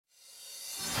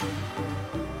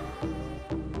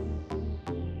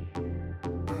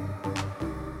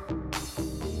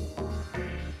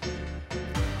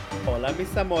Hola,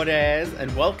 mis amores,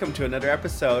 and welcome to another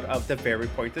episode of the Very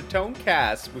Pointed Tone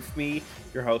Cast with me,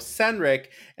 your host, Sanric,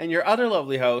 and your other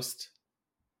lovely host.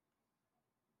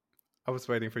 I was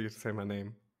waiting for you to say my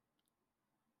name.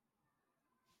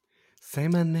 Say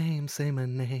my name, say my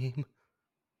name.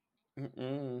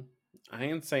 I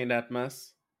ain't saying that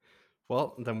mess.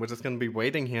 Well, then we're just gonna be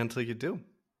waiting here until you do.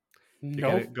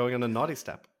 No, Going on a naughty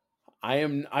step.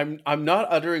 I'm not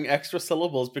uttering extra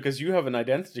syllables because you have an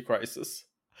identity crisis.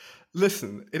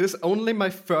 Listen, it is only my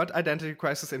third identity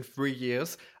crisis in 3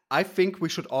 years. I think we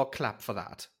should all clap for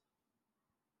that.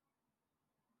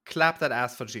 Clap that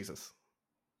ass for Jesus.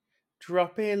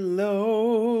 Drop it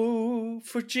low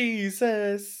for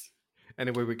Jesus.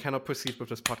 Anyway, we cannot proceed with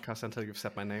this podcast until you've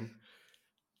said my name.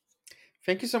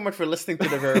 Thank you so much for listening to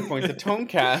the Very Pointed Tone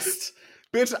Cast.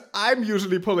 Bitch, I'm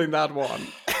usually pulling that one.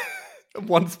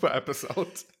 Once per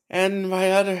episode. And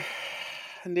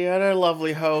the other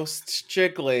lovely host,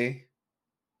 Jiggly.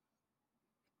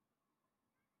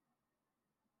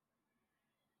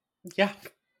 Yeah.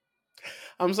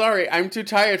 I'm sorry, I'm too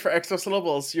tired for extra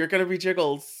syllables. You're gonna be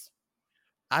Jiggles.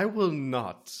 I will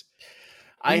not.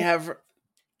 You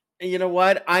know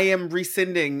what? I am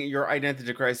rescinding your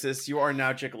identity crisis. You are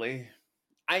now Jiggly.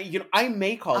 I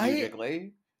may call you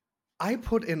Jiggly. I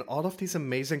put in all of these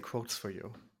amazing quotes for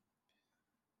you.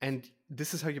 And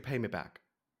this is how you pay me back.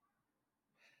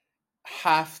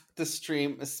 Half the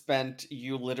stream is spent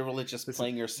you literally just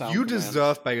playing your sound. You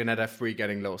deserve Bayonetta 3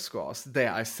 getting low scores.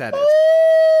 There, I said it.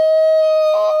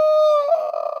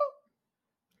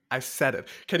 I said it.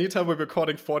 Can you tell we're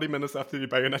recording 40 minutes after the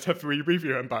Bayonetta 3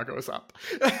 review embargo is up?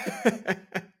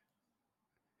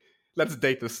 Let's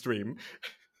date the stream.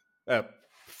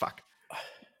 Fuck.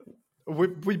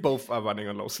 We both are running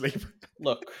on low sleep.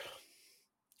 Look.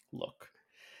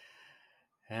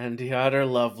 And the other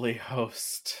lovely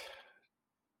host,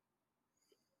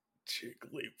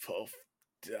 Jigglypuff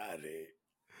Daddy.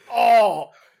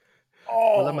 Oh!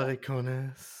 Hola,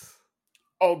 maricones.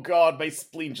 Oh God, my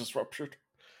spleen just ruptured.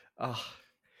 Oh,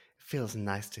 it feels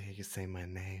nice to hear you say my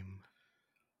name.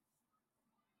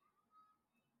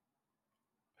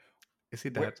 Is he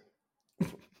dead?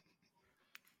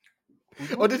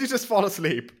 Or did he just fall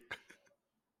asleep?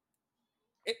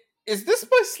 Is this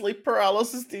my sleep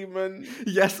paralysis demon?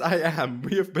 Yes, I am.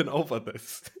 We have been over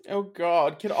this. Oh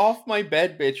God, get off my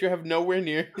bed, bitch. You have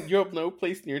no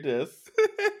place near this.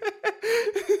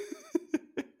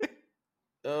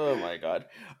 Oh my God.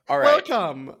 All right.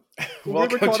 Welcome. We're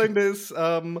recording this.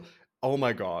 Oh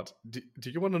my God. Do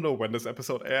you want to know when this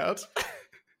episode aired?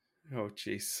 Oh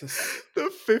Jesus.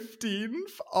 The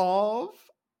 15th of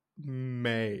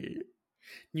May.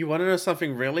 You want to know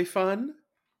something really fun?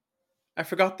 I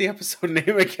forgot the episode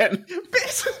name again.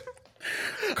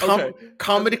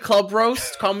 Comedy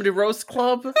Roast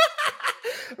Club.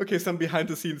 Okay, some behind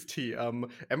the scenes tea.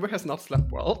 Ember has not slept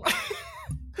well.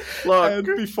 Look. And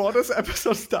before this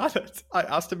episode started, I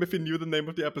asked him if he knew the name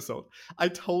of the episode. I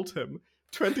told him.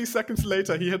 20 seconds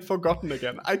later, he had forgotten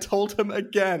again. I told him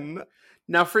again.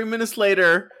 Now, 3 minutes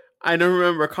later, I don't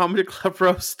remember. Comedy Club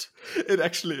Roast. It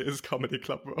actually is Comedy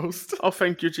Club Roast. Oh,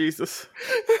 thank you, Jesus.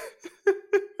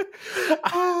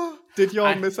 Did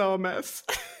y'all miss our mess?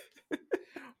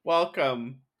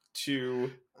 Welcome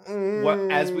to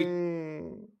as we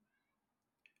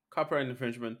copyright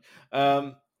infringement.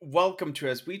 Welcome to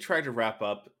as we try to wrap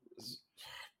up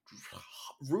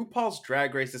RuPaul's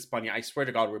Drag Race Espana. I swear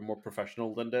to God, we're more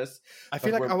professional than this. I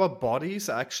feel like our bodies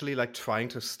are actually like trying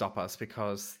to stop us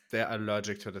because they're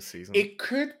allergic to the season. It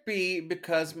could be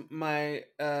because my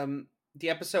the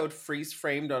episode freeze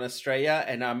framed on Estrella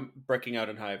and I'm breaking out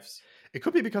in hives. It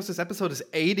could be because this episode is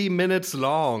 80 minutes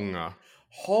long.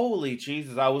 Holy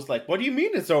Jesus, I was like, what do you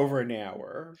mean it's over an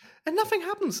hour? And nothing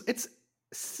happens. It's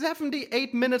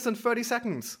 78 minutes and 30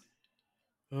 seconds.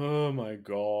 Oh my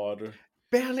God.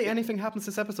 Barely anything happens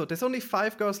this episode. There's only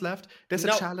 5 girls left. There's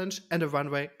a challenge and a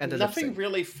runway and a nothing lip-sync.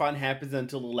 Really fun happens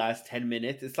until the last 10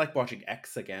 minutes. It's like watching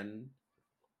X again.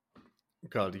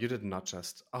 Girl, you did not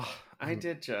just. Oh, I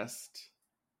did just.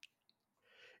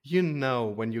 You know,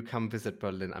 when you come visit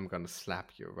Berlin, I'm gonna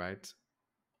slap you, right?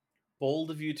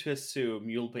 Bold of you to assume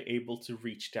you'll be able to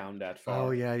reach down that far. Oh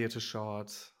yeah, you're too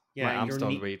short. Yeah, my arms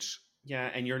don't reach.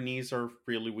 Yeah, and your knees are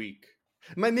really weak.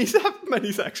 My knees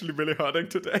are actually really hurting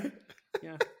today.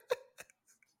 Yeah.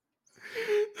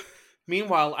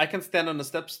 Meanwhile, I can stand on a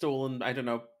step stool and, I don't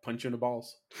know, punch you in the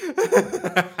balls.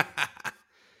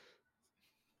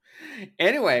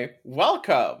 Anyway,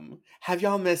 welcome. Have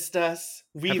y'all missed us?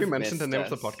 Have we mentioned the name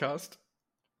of the podcast?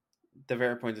 The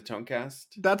Very Pointed Tone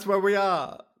Cast. That's where we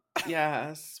are.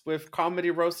 Yes, with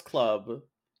Comedy Roast Club.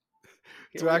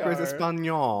 Drag Race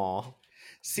Espanol.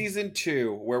 Season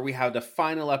 2, where we have the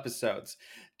final episodes.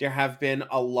 There have been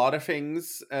a lot of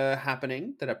things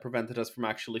happening that have prevented us from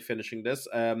actually finishing this.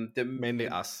 Mainly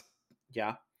us.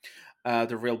 Yeah.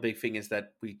 The real big thing is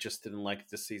that we just didn't like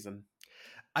this season.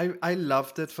 I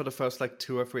loved it for the first like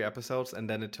 2 or 3 episodes, and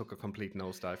then it took a complete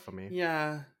nosedive for me.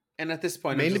 Yeah. And at this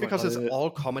point, mainly I'm just because like, it's all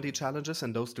comedy challenges,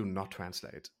 and those do not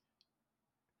translate.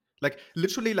 Like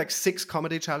literally like 6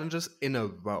 comedy challenges in a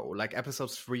row, like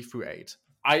episodes 3 through 8.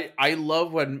 I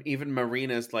love when even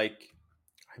Marina's like,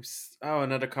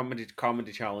 another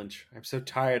comedy challenge. I'm so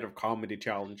tired of comedy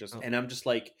challenges, and I'm just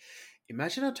like,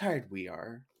 imagine how tired we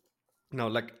are. No,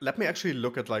 like let me actually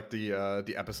look at like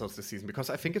the episodes this season,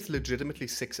 because I think it's legitimately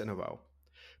 6 in a row.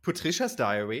 Patricia's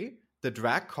Diary, The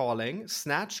Drag Calling,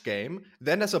 Snatch Game,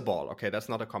 then there's a ball. Okay, that's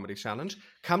not a comedy challenge.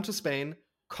 Come to Spain,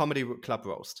 Comedy Club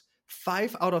Roast.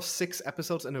 5 out of 6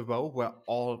 episodes in a row were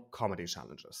all comedy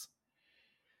challenges.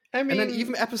 I mean, and then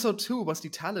even episode 2 was the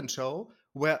talent show,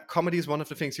 where comedy is one of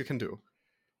the things you can do.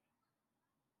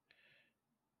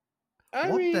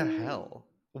 What the hell?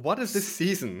 What is this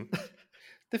season?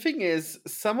 The thing is,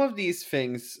 some of these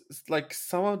things, like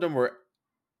some of them were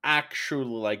actually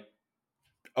like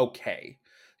okay.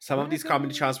 Some of these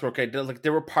comedy challenges were okay.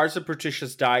 There were parts of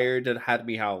Patricia's Diary that had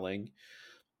me howling,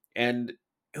 and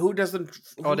who doesn't?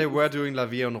 They were doing La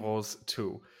Vie en Rose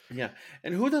too. Yeah,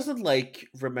 and who doesn't like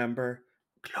remember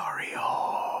Glory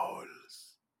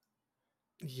Holes?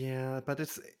 Yeah, but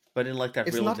it's in like that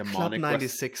really not demonic. Club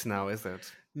 96 now, is it?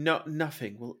 No,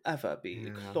 nothing will ever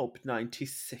be Club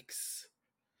 96.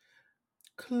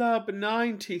 Club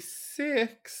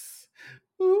 96.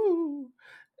 Ooh.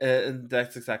 And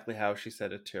that's exactly how she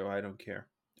said it too. I don't care.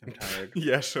 I'm tired.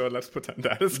 Yeah, sure. Let's pretend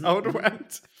that is how it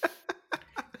went.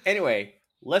 Anyway,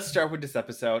 let's start with this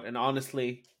episode. And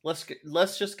honestly,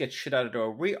 let's just get shit out of the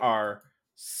door. We are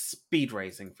speed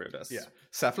racing through this. Yeah.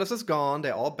 Cephalus is gone.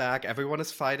 They're all back. Everyone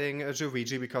is fighting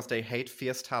Jiriji because they hate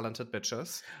fierce, talented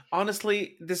bitches.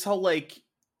 Honestly, this whole like,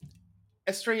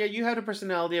 Estrella, you had a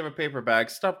personality of a paper bag.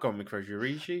 Stop coming for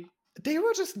Jiriji. They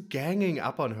were just ganging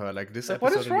up on her like this episode.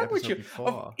 What is wrong with you?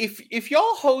 If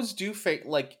y'all hoes do fake,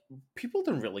 like, people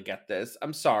don't really get this.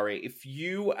 I'm sorry. If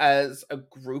you as a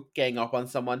group gang up on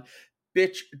someone,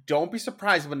 bitch, don't be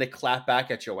surprised when they clap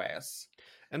back at your ass.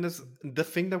 And the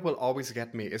thing that will always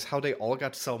get me is how they all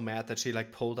got so mad that she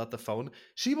like pulled out the phone.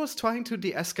 She was trying to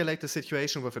de-escalate the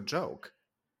situation with a joke.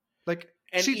 Like,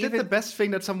 and she did the best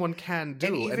thing that someone can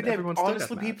do. And everyone still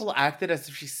honestly, people acted as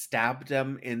if she stabbed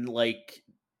them in like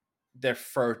their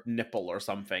fur nipple or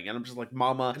something, and I'm just like,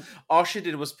 Mama, all she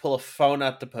did was pull a phone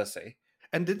out the pussy.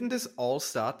 And didn't this all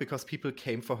start because people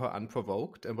came for her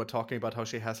unprovoked and were talking about how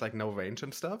she has like no range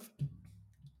and stuff?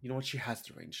 You know what? She has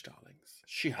the range, darlings.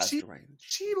 She has the range.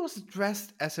 She was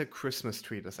dressed as a Christmas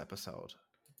tree this episode,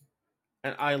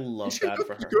 and I love that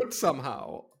for her. Good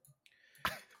somehow.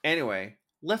 Anyway,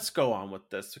 let's go on with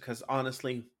this, because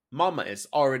honestly, Mama is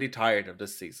already tired of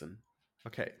this season.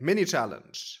 Okay, mini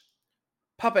challenge.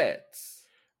 Puppets.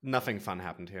 Nothing fun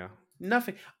happened here.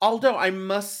 Nothing. Although I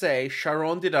must say,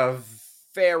 Sharon did a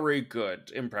very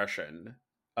good impression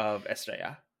of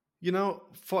Estrella. You know,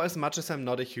 for as much as I'm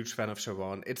not a huge fan of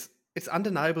Sharon, it's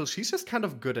undeniable she's just kind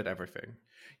of good at everything.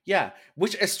 Yeah,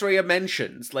 which Estrella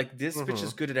mentions. Like, this bitch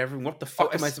is good at everything. What the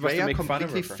fuck am I supposed to make fun of her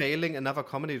for? Completely failing another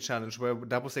comedy challenge where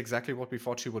that was exactly what we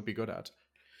thought she would be good at.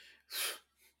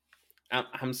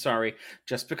 I'm sorry.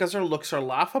 Just because her looks are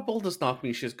laughable does not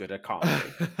mean she's good at comedy.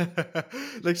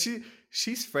 Like,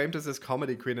 she's framed as this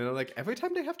comedy queen, and like every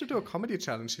time they have to do a comedy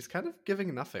challenge, she's kind of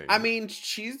giving nothing. I mean,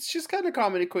 she's kind of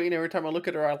comedy queen. Every time I look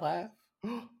at her, I laugh.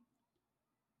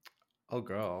 Oh,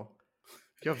 girl,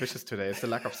 you're vicious today. It's the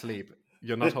lack of sleep.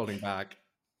 You're not holding back.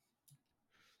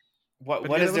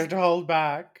 What is there to hold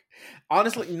back?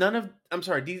 Honestly, I'm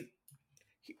sorry.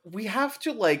 We have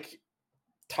to like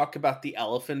talk about the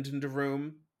elephant in the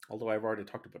room, although I've already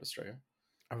talked about Estrella.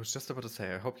 I was just about to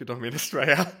say, I hope you don't mean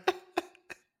Estrella.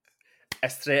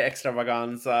 Estrella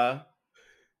Extravaganza.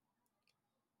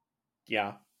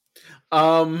 Yeah.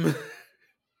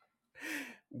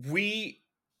 We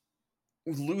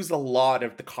lose a lot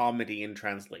of the comedy in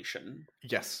translation.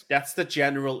 Yes. That's the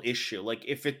general issue. Like,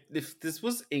 if this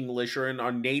was English or in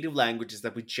our native languages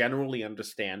that we generally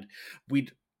understand,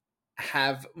 we'd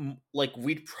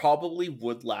probably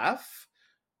would laugh.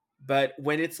 But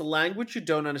when it's a language you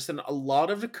don't understand, a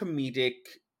lot of the comedic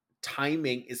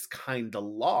timing is kind of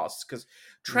lost, because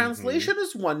translation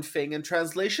is one thing, and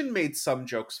translation made some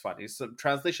jokes funny. So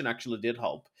translation actually did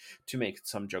help to make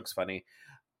some jokes funny.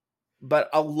 But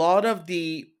a lot of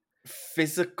the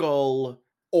physical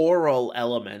oral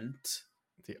element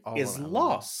is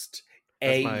lost.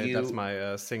 That's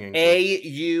my singing.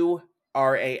 A-U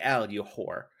RAL, you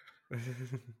whore.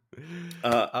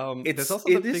 There's also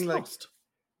the It is thing, like, lost.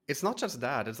 it's not just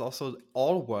that, it's also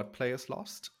all wordplay is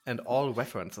lost and all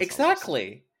references are lost.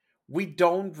 Exactly. We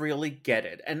don't really get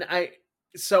it. And I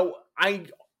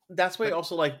that's why I Like,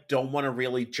 also like don't want to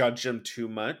really judge them too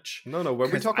much. no, when we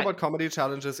Because talk about comedy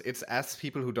challenges, it's as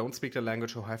people who don't speak the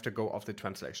language who have to go off the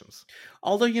translations.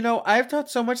 although, I've taught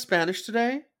so much Spanish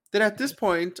today that at this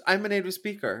point I'm a native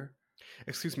speaker.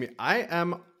 Excuse me, I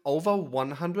am over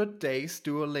 100 days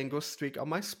Duolingo streak on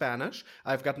my Spanish.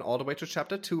 I've gotten all the way to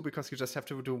chapter 2 because you just have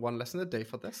to do one lesson a day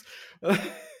for this.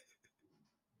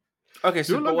 Okay,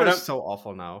 so but Duolingo what is so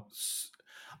awful now.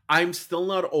 I'm still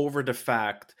not over the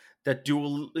fact that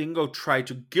Duolingo tried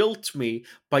to guilt me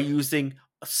by using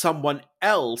someone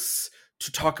else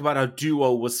to talk about how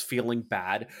Duo was feeling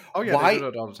bad. Oh yeah, they do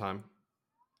that all the time.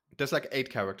 There's like 8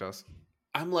 characters.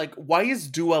 I'm like, why is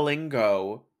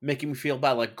Duolingo making me feel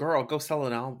bad? Like, girl, go sell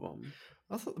an album.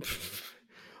 Also,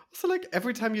 like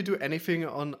every time you do anything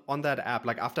on that app,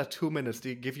 like after 2 minutes,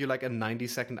 they give you like a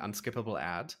 90-second unskippable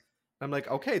ad. I'm like,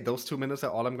 okay, those 2 minutes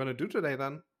are all I'm gonna do today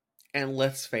then. And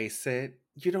let's face it,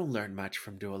 you don't learn much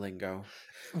from Duolingo.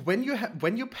 When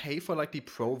you pay for like the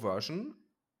pro version,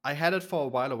 I had it for a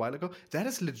while ago. That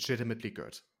is legitimately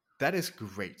good. That is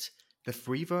great. The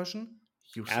free version,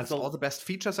 useless. All the best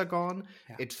features are gone.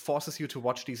 Yeah. It forces you to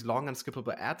watch these long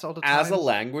unskippable ads all the time. As a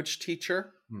language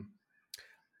teacher,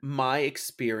 my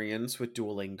experience with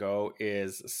Duolingo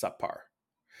is subpar.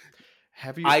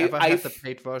 Have you ever had the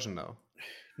paid version though?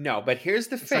 No, but here's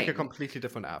the thing. It's like a completely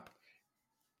different app.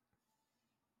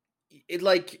 It,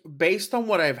 like, based on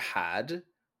what I've had,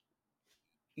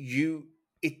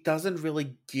 it doesn't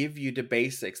really give you the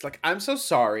basics. Like, I'm so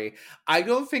sorry. I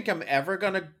don't think I'm ever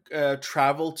gonna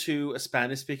travel to a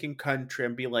Spanish-speaking country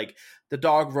and be like, the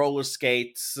dog roller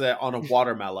skates on a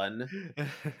watermelon.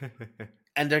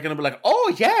 And they're gonna be like,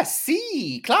 oh, yes,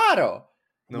 sí, claro.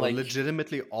 No, like,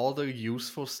 legitimately all the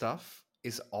useful stuff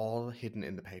is all hidden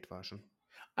in the paid version.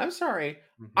 I'm sorry.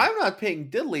 I'm not paying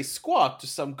diddly squat to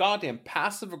some goddamn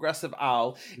passive-aggressive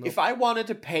owl. Nope. If I wanted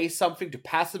to pay something to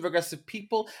passive-aggressive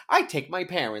people, I'd take my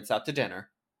parents out to dinner.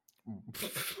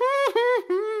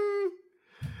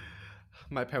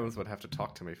 My parents would have to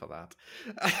talk to me for that.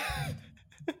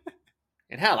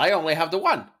 And hell, I only have the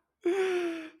one.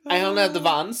 I only have the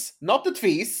ones, not the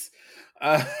twice.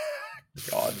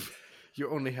 God. You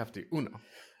only have the uno.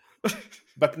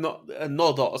 But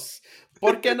no dos.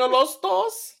 ¿Por qué no los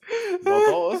dos? No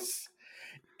dos.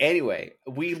 Anyway,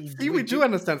 we do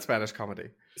understand Spanish comedy.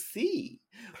 See,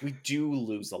 we do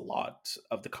lose a lot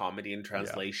of the comedy in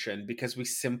translation because we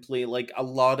simply, like, a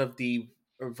lot of the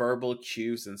verbal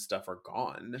cues and stuff are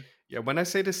gone. Yeah, when I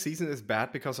say this season is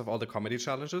bad because of all the comedy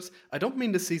challenges, I don't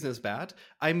mean this season is bad.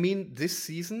 I mean this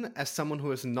season, as someone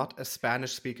who is not a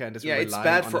Spanish speaker and is relying on it's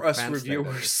bad for us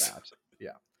reviewers.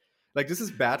 Yeah. Like, this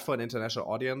is bad for an international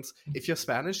audience. If you're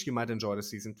Spanish, you might enjoy the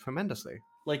season tremendously.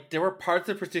 Like, there were parts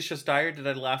of Patricia's Diary that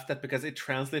I laughed at because it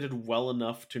translated well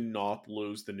enough to not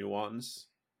lose the nuance.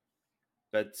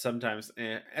 But sometimes,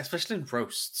 especially in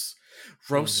roasts.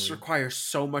 Roasts require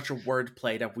so much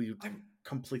wordplay that we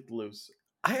completely lose.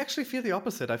 I actually feel the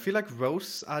opposite. I feel like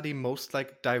roasts are the most,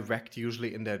 like, direct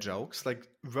usually in their jokes. Like,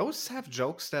 roasts have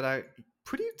jokes that are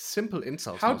pretty simple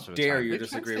insults. How dare you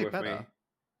disagree with me?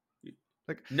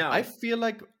 Like, no. I feel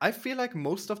like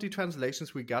most of the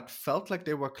translations we got felt like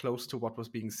they were close to what was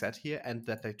being said here and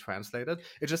that they translated.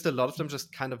 It's just a lot of them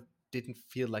just kind of didn't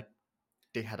feel like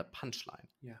they had a punchline.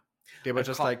 Yeah. They were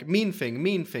like mean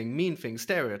thing,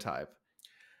 stereotype.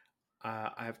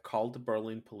 I've called the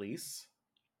Berlin police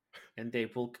and they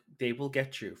will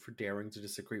get you for daring to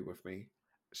disagree with me.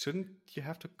 Shouldn't you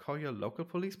have to call your local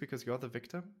police because you're the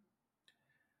victim?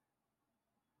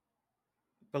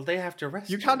 Well, they have to arrest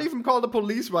you. You can't even call the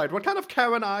police, right? What kind of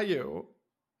Karen are you?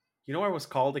 You know, I was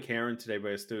called a Karen today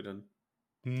by a student.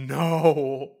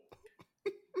 No.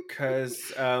 Because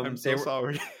I'm so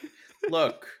sorry.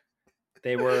 Look,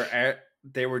 they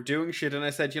were doing shit, and I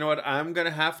said, you know what? I'm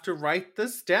gonna have to write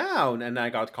this down, and I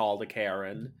got called a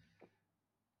Karen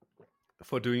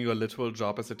for doing your literal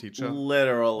job as a teacher.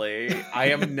 Literally,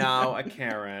 I am now a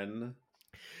Karen.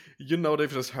 You know,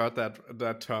 they've just heard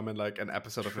that term in like an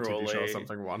episode of a TV show or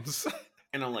something once.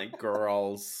 And I'm like,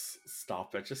 girls,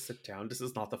 stop it. Just sit down. This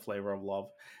is not the flavor of love.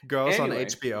 Girls on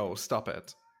HBO, stop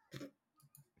it.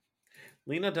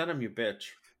 Lena Dunham, you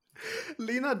bitch.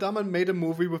 Lena Dunham made a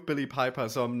movie with Billie Piper,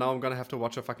 so now I'm gonna have to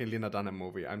watch a fucking Lena Dunham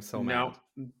movie. I'm so mad.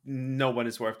 No one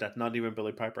is worth that. Not even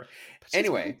Billie Piper.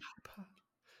 Anyway,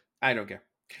 I don't care.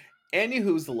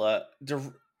 Anywho's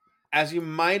As you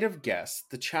might have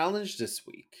guessed, the challenge this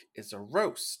week is a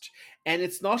roast. And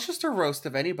it's not just a roast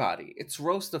of anybody, it's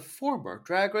roast of former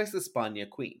Drag Race Espana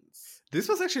queens. This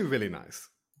was actually really nice.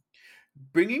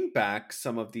 Bringing back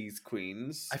some of these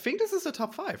queens. I think this is the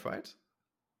top 5, right?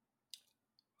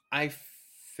 I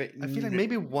feel like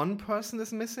maybe one person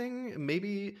is missing.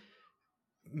 Maybe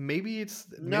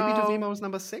Dovima was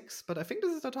number 6, but I think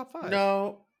this is the top 5.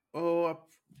 No. Oh,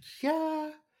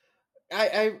 yeah.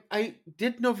 I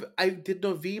did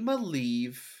Novima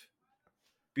leave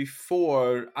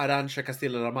before Arantxa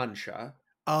Castilla-La Mancha.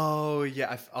 Oh yeah,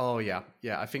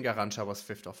 I think Arantxa was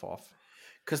 5th or 4th.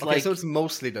 Because so it's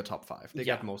mostly the top 5. They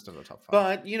got most of the top 5.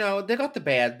 But they got the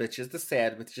bad bitches, the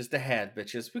sad bitches, the head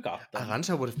bitches. We got them.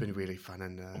 Arantxa would have been really fun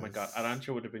in this. Oh my god,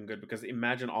 Arantxa would have been good because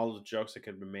imagine all the jokes that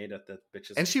could be made at the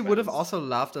bitches. And she would have also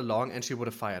laughed along, and she would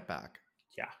have fired back.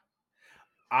 Yeah.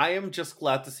 I am just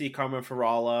glad to see Carmen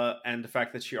Farala and the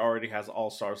fact that she already has All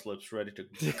Stars lips ready to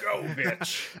go,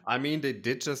 bitch. I mean, they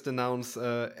did just announce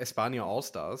Espana All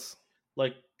Stars.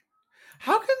 Like,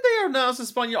 how can they announce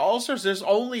Espana All Stars? There's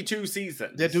only 2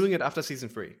 seasons. They're doing it after season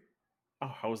 3.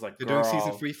 Oh, I was like, they're doing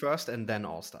season 3 first and then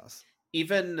All Stars.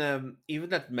 Even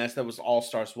that mess that was All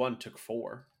Stars 1 took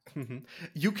 4.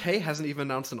 UK hasn't even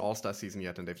announced an All Star season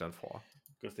yet, and they've done 4.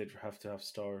 Because they'd have to have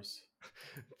stars.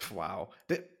 Wow.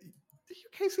 The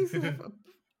UK season of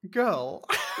girl.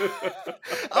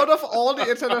 Out of all the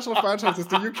international franchises,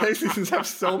 the UK seasons have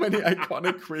so many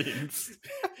iconic queens.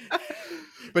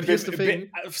 But here's the thing: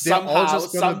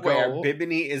 somewhere,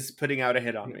 Bimini is putting out a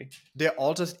hit on me. They're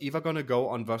all just either going to go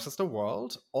on Versus the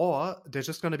World, or they're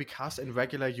just going to be cast in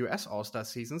regular US All-Star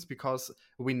seasons because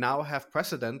we now have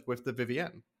precedent with the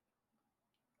Vivienne.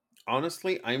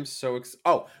 Honestly, I'm so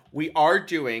we are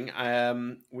doing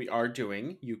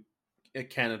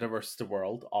Canada versus the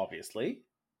World, obviously.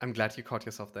 I'm glad you caught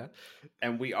yourself there.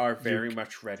 And we are very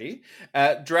much ready.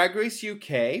 Drag Race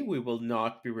UK, we will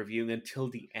not be reviewing until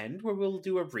the end, where we'll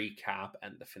do a recap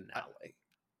and the finale.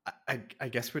 I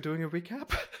guess we're doing a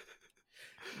recap?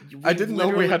 I didn't know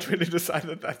we had really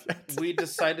decided that yet. We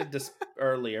decided this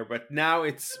earlier, but now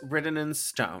it's written in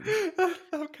stone.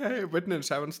 Okay, written in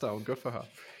Sharon Stone. Good for her.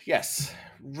 Yes,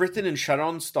 written in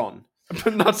Sharon Stone.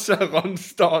 But not Sharon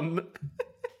Stone.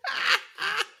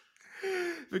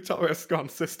 Victoria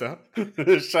Scone's sister.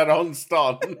 Sharon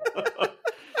Stone.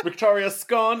 Victoria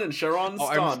Scone and Sharon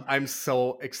Stone. I'm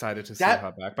so excited to see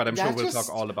her back, but I'm sure we'll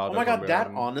talk all about it. Oh my god, that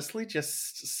honestly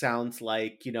just sounds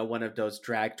like, one of those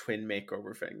drag twin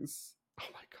makeover things. Oh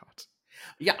my god.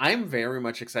 Yeah, I'm very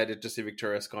much excited to see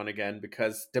Victoria Scone again,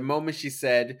 because the moment she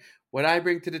said, what I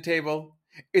bring to the table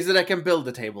is that I can build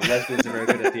a table. Lesbians are very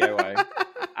good at DIY.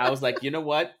 I was like, you know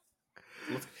what?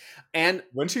 And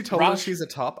when she told us she's a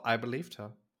top, I believed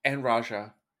her. And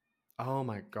Raja. Oh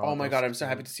my god. Oh my god, I'm so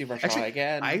happy to see Raja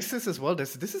again. Isis as well.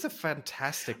 This is a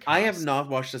fantastic cast. I have not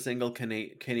watched a single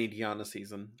Canadiana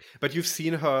season. But you've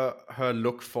seen her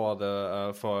look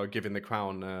for Giving the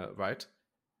Crown, right?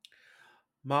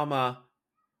 Mama,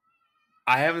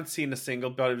 I haven't seen a single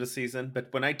bit of the season, but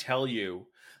when I tell you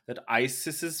that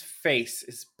Isis's face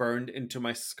is burned into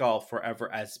my skull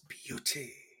forever as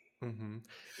beauty. Mm-hmm.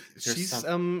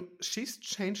 She's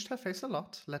changed her face a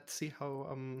lot. Let's see how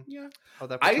that will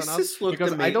turn out.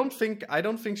 Because I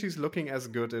don't think she's looking as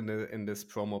good in this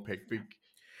promo pic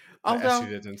as she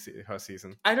did in her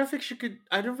season. I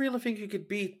don't really think you could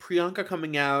beat Priyanka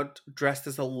coming out dressed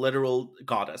as a literal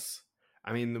goddess.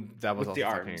 I mean, that was also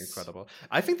fucking incredible.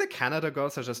 I think the Canada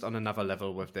girls are just on another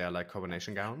level with their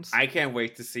coronation gowns. I can't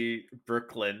wait to see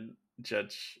Brooklyn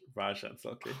judge Raja and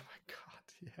Silky. Oh my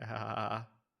god, yeah.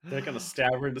 They're gonna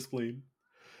stab her in the spleen.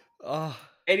 Oh.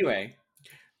 Anyway,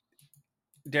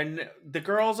 then the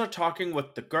girls are talking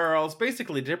with the girls.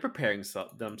 Basically, they're preparing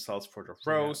themselves for the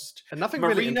roast. And nothing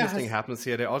really interesting happens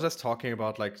here. They're all just talking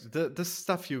about the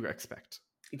stuff you expect.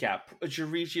 Yeah,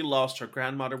 Jiriji lost her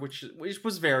grandmother, which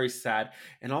was very sad,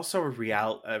 and also a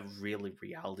really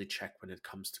reality check when it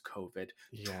comes to COVID.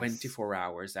 Yes. 24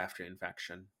 hours after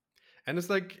infection. And it's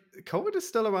like, COVID is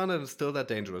still around and it's still that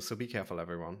dangerous, so be careful,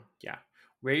 everyone. Yeah.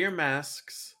 Wear your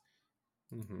masks.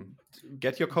 Mm-hmm.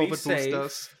 Get your COVID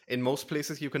boosters. In most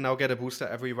places, you can now get a booster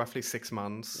every roughly 6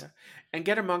 months. Yeah. And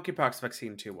get a monkeypox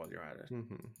vaccine too while you're at it.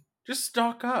 Mm-hmm. Just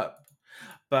stock up.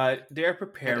 But they're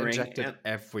preparing. Get injected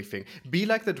everything. Be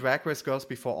like the Drag Race girls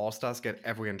before All Stars, get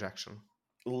every injection.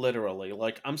 Literally.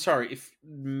 I'm sorry,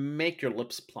 make your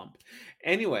lips plump.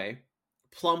 Anyway,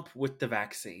 plump with the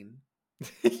vaccine.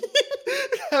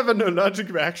 Have an allergic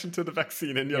reaction to the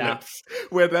vaccine in your lips,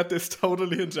 where that is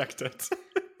totally injected.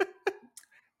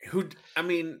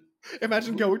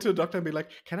 Imagine going to the doctor and be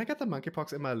like, "Can I get the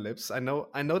monkeypox in my lips? I know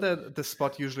that the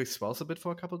spot usually swells a bit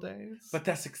for a couple days." But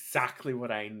that's exactly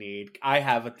what I need. I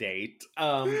have a date.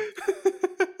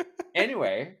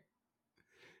 Anyway,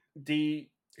 the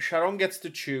Sharon gets to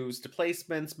choose the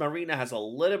placements. Marina has a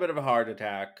little bit of a heart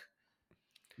attack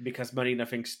because Marina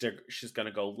thinks she's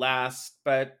gonna go last,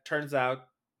 but turns out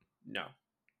no,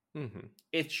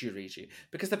 it's Yurigi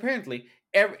because apparently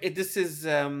this is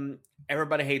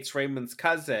everybody hates Raymond's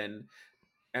cousin,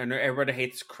 and everybody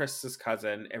hates Chris's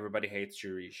cousin. Everybody hates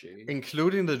Yurigi,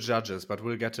 including the judges. But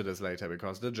we'll get to this later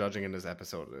because the judging in this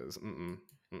episode is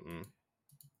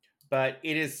But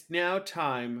it is now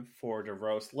time for the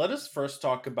roast. Let us first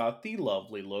talk about the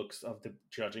lovely looks of the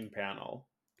judging panel.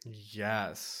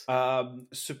 Yes.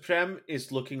 Supreme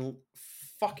is looking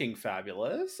fucking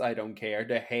fabulous. I don't care.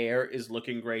 The hair is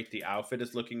looking great. The outfit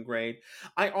is looking great.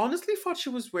 I honestly thought she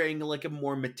was wearing like a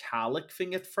more metallic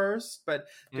thing at first, but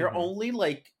there are only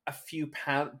like a few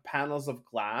panels of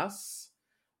glass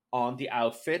on the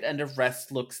outfit, and the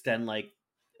rest looks then like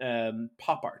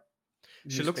pop art.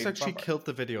 She looks like she killed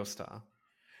the video star.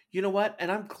 You know what?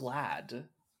 And I'm glad.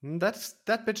 That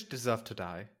bitch deserved to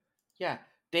die. Yeah,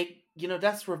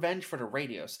 that's revenge for the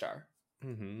radio star.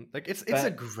 Like it's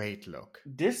a great look.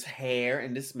 This hair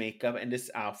and this makeup and this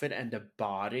outfit and the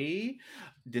body,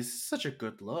 this is such a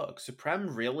good look.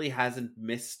 Supreme really hasn't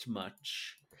missed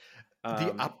much.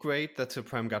 The upgrade that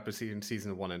Supreme got between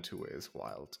season 1 and 2 is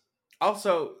wild.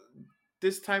 Also,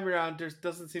 this time around, there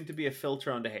doesn't seem to be a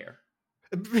filter on the hair.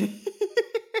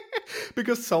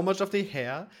 Because so much of the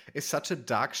hair is such a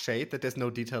dark shade that there's no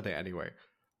detail there anyway.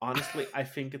 Honestly, I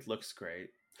think it looks great.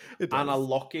 Anna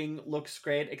Locking looks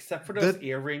great, except for those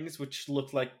earrings, which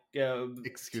look like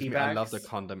excuse me, I love the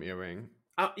condom earring.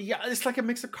 Yeah, it's like a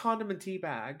mix of condom and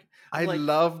teabag. I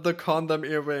love the condom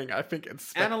earring. I think it's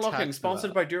spectacular. Anna Locking,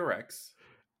 sponsored by Durex.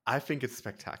 I think it's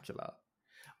spectacular.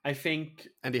 I think...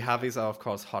 And the Javis are, of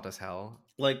course, hot as hell.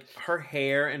 Like, her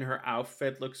hair and her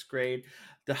outfit looks great.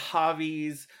 The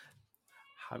Javis,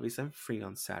 I'm free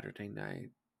on Saturday night.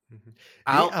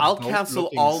 I'll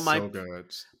cancel all my...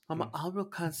 Mama, I will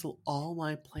cancel all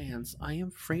my plans. I am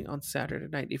free on Saturday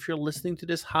night. If you're listening to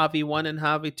this, Javi 1 and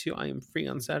Javi 2, I am free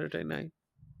on Saturday night.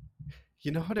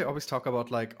 You know how they always talk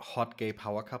about, like, hot gay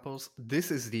power couples?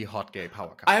 This is the hot gay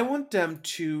power couple. I want them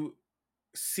to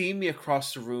see me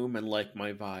across the room and like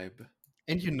my vibe.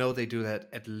 And you know they do that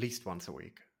at least once a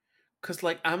week. Because,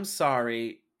 like, I'm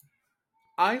sorry.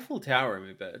 Eiffel Tower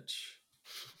me, bitch.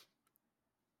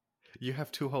 You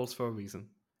have 2 holes for a reason.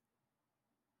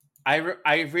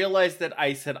 I realized that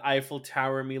I said Eiffel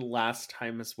Tower me last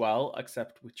time as well,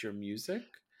 except with your music.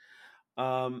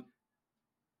 I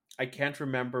can't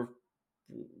remember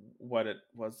what it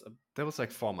was. That was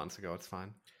like 4 months ago. It's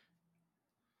fine.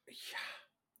 Yeah.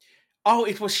 Oh,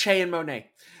 it was Shay and Monet.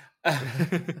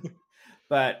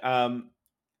 But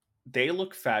they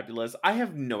look fabulous. I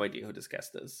have no idea who this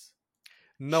guest is.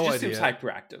 No idea. She just seems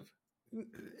hyperactive.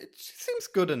 It seems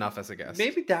good enough as a guest.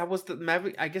 Maybe that was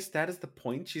I guess that is the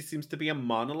point. She seems to be a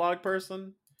monologue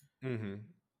person. And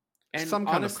some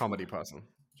kind of comedy person.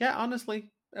 Yeah,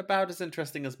 honestly, about as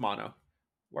interesting as Mono.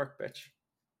 Work, bitch.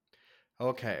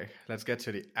 Okay, let's get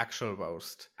to the actual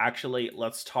roast. Actually,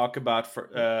 let's talk about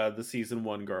the season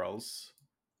 1 girls.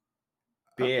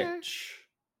 Bitch. Okay.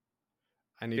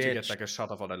 I need to get like a shot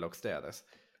of all the looks there.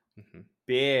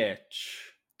 Bitch.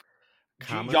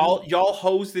 Y'all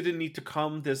hoes didn't need to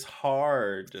come this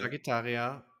hard.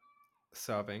 Sagittaria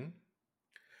serving.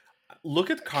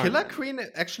 Look at Carmen. Killer Queen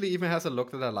actually even has a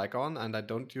look that I like on, and I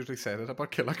don't usually say that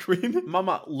about Killer Queen.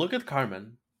 Mama, look at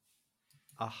Carmen.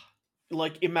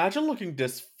 Like, imagine looking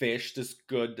this fish, this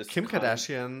good, this Kim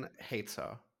Kardashian hates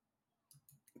her.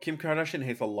 Kim Kardashian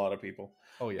hates a lot of people.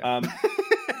 Oh, yeah.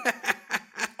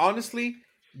 Honestly,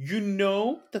 you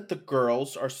know that the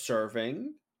girls are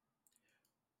serving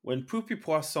when Poupie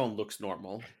Poisson looks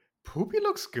normal. Poupie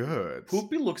looks good.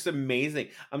 Poupie looks amazing.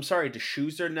 I'm sorry, the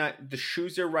shoes are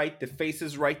right, the face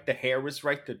is right, the hair is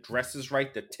right, the dress is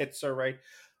right, the tits are right.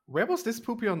 Where was this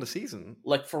Poupie on the season?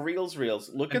 Like, for reals.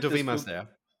 Look at Dovima's there.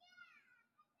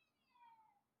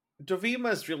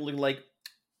 Dovima is really like,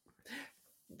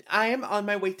 I am on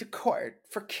my way to court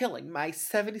for killing my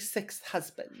 76th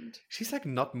husband. She's like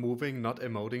not moving, not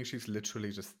emoting. She's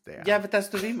literally just there. Yeah, but that's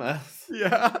Dovima.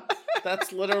 Yeah.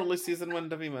 That's literally season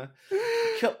 1 Dovima.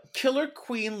 Killer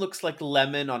Queen looks like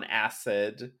lemon on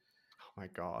acid. Oh my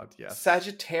god, yes.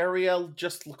 Sagittaria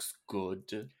just looks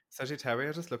good.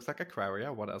 Sagittaria just looks like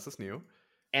Aquaria. What else is new?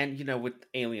 And, with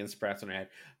alien sprats on her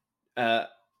head.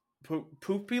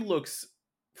 Poopy looks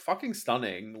fucking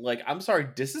stunning. Like, I'm sorry,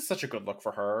 this is such a good look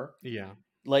for her. Yeah.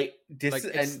 Like this Like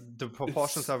it's and the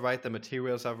proportions it's are right, the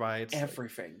materials are right. Like,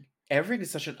 everything. Everything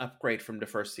is such an upgrade from the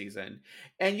first season.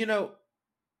 And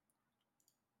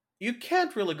you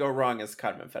can't really go wrong as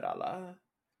Carmen Ferrala.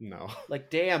 no. Like,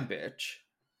 damn, bitch.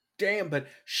 Damn, but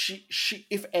she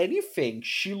if anything,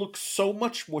 she looks so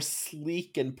much more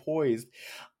sleek and poised.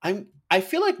 I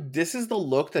feel like this is the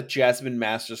look that Jasmine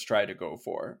Masters tried to go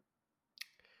for.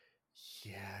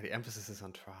 Yeah, the emphasis is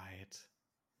on tried.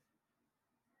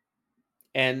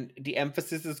 And the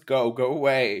emphasis is go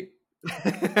away.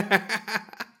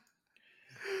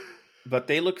 But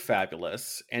they look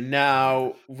fabulous, and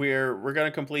now we're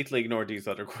gonna completely ignore these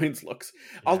other queens' looks.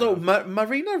 Although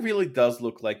Marina really does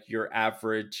look like your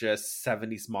average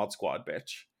 70s mod squad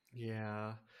bitch.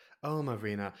 Yeah. Oh,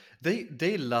 Marina.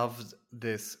 They loved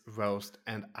this roast,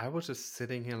 and I was just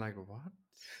sitting here like, what?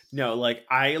 No, like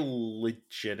I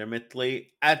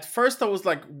legitimately at first I was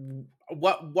like,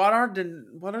 what are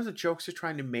the jokes you're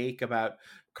trying to make about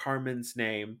Carmen's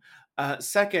name?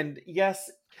 Second, yes,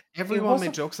 it Everyone was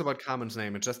made jokes about Carmen's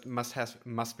name. It just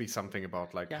must be something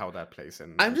about like yeah. how that plays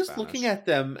in I'm just Spanish. looking at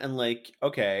them and like,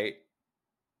 okay,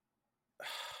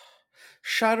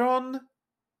 Sharon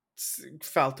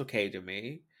felt okay to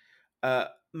me.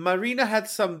 Marina had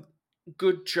some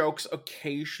good jokes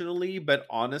occasionally, but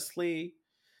honestly,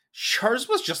 hers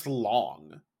was just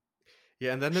long.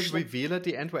 Yeah, and then the reveal at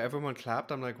the end where everyone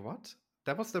clapped, I'm like, what?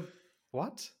 That was the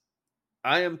what?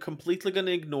 I am completely going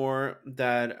to ignore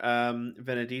that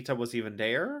Venedita was even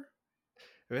there.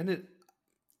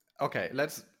 Okay,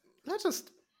 let's just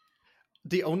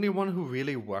the only one who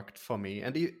really worked for me,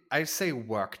 and I say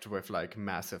worked with like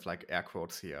massive like air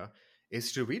quotes here,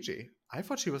 is Luigi. I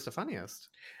thought she was the funniest.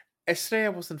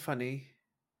 Estrella wasn't funny.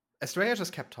 Estrella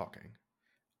just kept talking.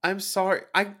 I'm sorry,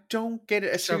 I don't get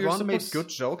it. Sharon made good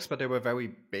jokes, but they were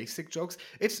very basic jokes.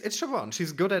 It's Sharon.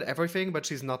 She's good at everything, but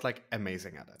she's not like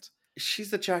amazing at it.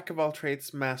 She's a jack of all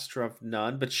trades, master of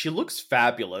none, but she looks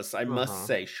fabulous. I must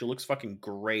say, she looks fucking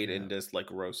great in this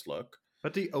like roast look.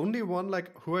 But the only one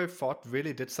like who I thought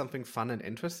really did something fun and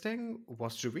interesting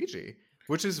was Luigi,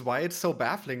 which is why it's so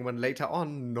baffling when later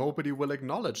on nobody will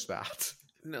acknowledge that.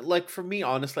 Like for me,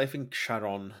 honestly, I think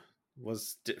Sharon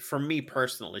was for me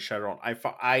personally. Sharon, I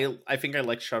think I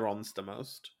like Sharon's the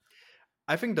most.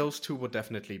 I think those two would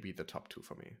definitely be the top two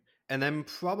for me. And then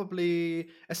probably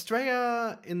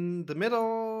Estrella in the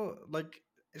middle. Like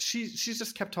she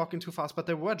just kept talking too fast, but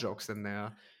there were jokes in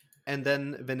there. And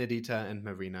then Venedita and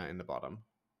Marina in the bottom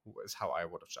is how I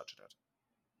would have judged it.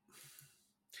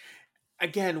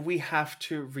 Again, we have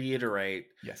to reiterate.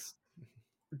 Yes.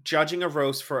 Judging a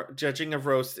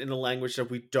roast in a language that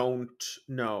we don't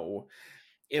know,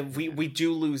 we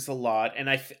do lose a lot. And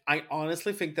I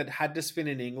honestly think that had this been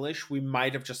in English, we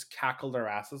might have just cackled our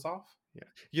asses off. Yeah.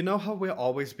 You know how we're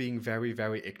always being very,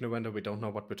 very ignorant and we don't know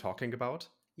what we're talking about?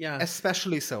 Yeah.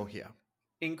 Especially so here.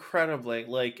 Incredibly.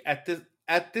 Like at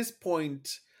this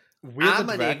point, we're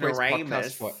the Drag Race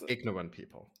podcast for ignorant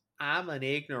people. I'm an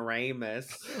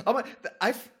ignoramus. Oh my!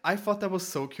 I thought that was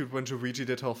so cute when Luigi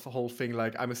did her whole thing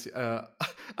like I'm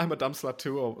a dumb slut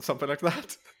too or something like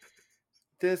that.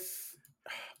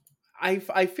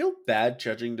 I feel bad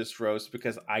judging this roast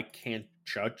because I can't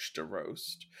judge the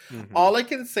roast. Mm-hmm. All I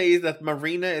can say is that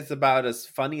Marina is about as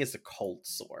funny as a cold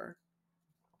sore.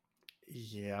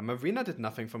 Yeah, Marina did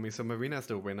nothing for me, so Marina's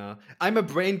the winner. I'm a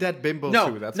brain dead bimbo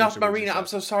too. That's not Marina. I'm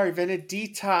so sorry,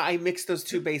 Venedita. I mixed those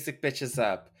two basic bitches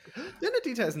up.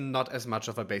 Venedita is not as much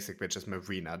of a basic bitch as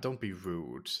Marina. Don't be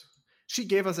rude. She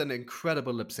gave us an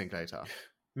incredible lip sync later.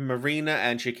 Marina,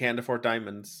 and she can't afford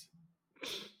diamonds.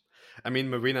 I mean,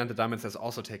 Marina and the Diamonds has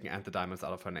also taken and the Diamonds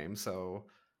out of her name, so...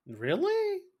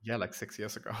 Really? Yeah, like 6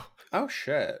 years ago. Oh,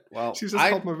 shit. Well, she's just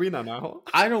called Marina now.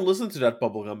 I don't listen to that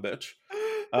bubblegum bitch.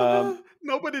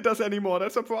 Nobody does anymore.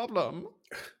 That's a problem.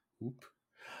 Oop.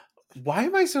 Why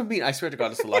am I so mean? I swear to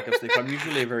God, it's the lack of sleep. I'm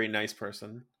usually a very nice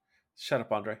person. Shut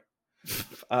up, Andre.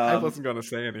 I wasn't going to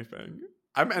say anything.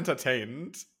 I'm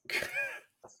entertained.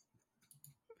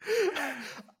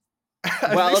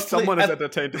 At least someone is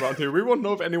entertained around here. We won't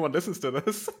know if anyone listens to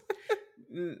this.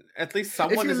 At least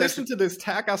someone. If you listen to this,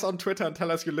 tag us on Twitter and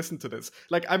tell us you listen to this.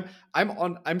 Like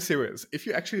I'm serious. If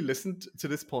you actually listened to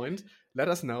this point, let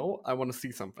us know. I want to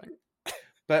see something.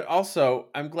 But also,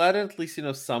 I'm glad at least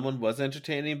someone was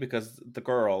entertaining because the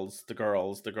girls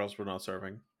were not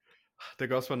serving. The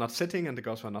girls were not sitting and the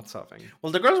girls were not serving.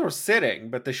 Well, the girls were sitting,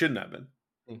 but they shouldn't have been.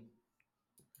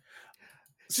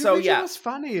 So yeah, it was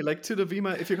funny. Like to the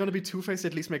Vima, if you're going to be two-faced,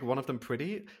 at least make one of them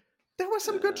pretty. There were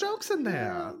some good jokes in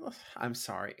there. I'm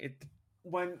sorry.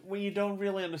 when you don't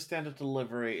really understand the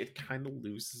delivery, it kind of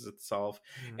loses itself.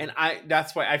 Yeah. And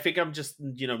that's why I think I'm just,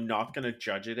 not gonna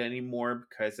judge it anymore,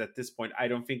 because at this point I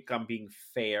don't think I'm being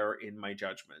fair in my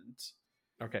judgment.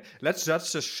 Okay, let's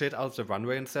judge the shit out of the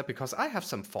runway instead, because I have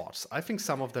some thoughts. I think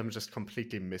some of them just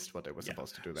completely missed what they were Yeah.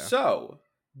 supposed to do there. So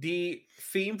the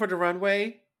theme for the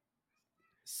runway: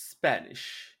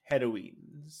 Spanish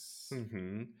heroines.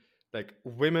 Like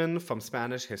women from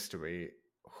Spanish history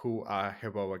who are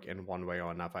heroic in one way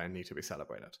or another and need to be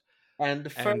celebrated. And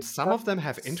And first some up of them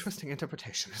have interesting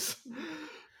interpretations.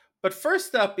 But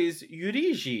first up is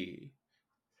Yurigi.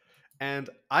 And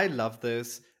I love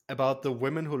this about the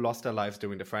women who lost their lives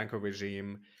during the Franco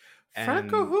regime.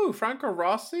 Franco And who? Franco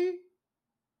Rossi?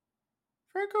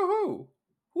 Franco who?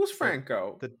 Who's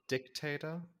Franco? the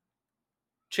dictator?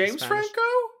 James Spanish. Franco?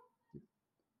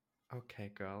 Okay,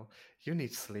 girl. You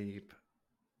need sleep.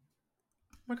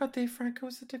 Oh my god, Dave Franco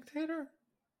is the dictator?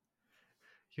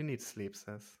 You need sleep,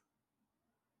 sis.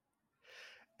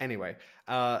 Anyway,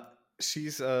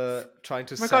 she's trying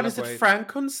to Oh my god, is it celebrate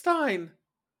Frankenstein?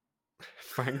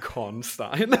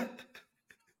 Frankenstein. Ah.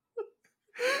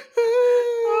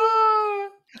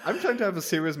 I'm trying to have a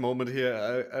serious moment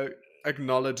here,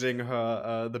 acknowledging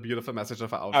her the beautiful message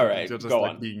of her outfit. All right, and you're just go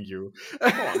like on. being you. Go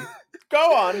on.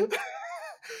 Go on.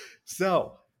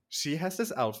 So she has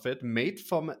this outfit made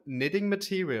from knitting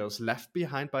materials left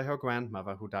behind by her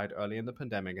grandmother, who died early in the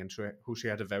pandemic and who she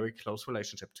had a very close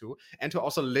relationship to, and who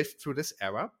also lived through this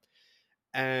era.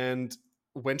 And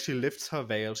when she lifts her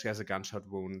veil, she has a gunshot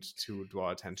wound to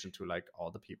draw attention to like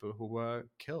all the people who were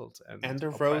killed And the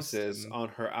oppressed roses on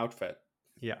her outfit.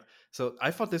 Yeah. So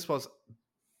I thought this was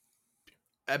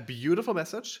a beautiful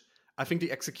message. I think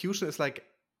the execution is like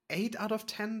 8 out of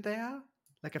 10 there.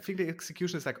 Like I think the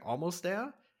execution is like almost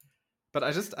there. But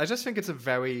I just think this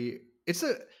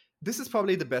is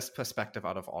probably the best perspective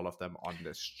out of all of them on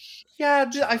this. Yeah,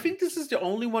 I think this is the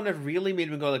only one that really made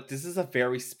me go like, this is a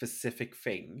very specific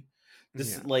thing.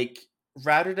 This is like,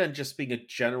 rather than just being a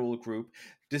general group,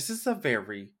 this is a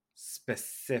very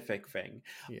specific thing.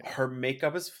 Yeah. Her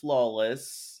makeup is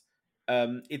flawless.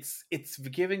 It's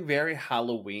giving very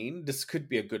Halloween. This could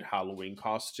be a good Halloween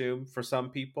costume for some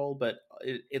people, but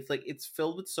it's like it's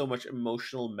filled with so much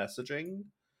emotional messaging.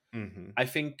 I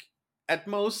think at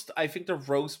most, I think the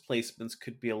rose placements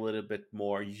could be a little bit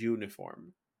more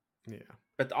uniform. Yeah.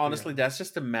 But honestly, that's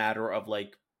just a matter of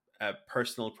like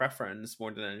personal preference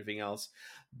more than anything else.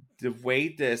 The way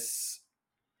this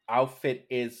outfit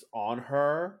is on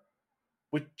her,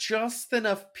 with just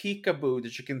enough peekaboo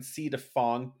that you can see the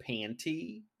thong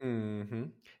panty.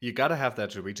 You gotta have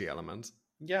that Luigi element.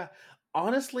 Yeah.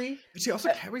 Honestly, But she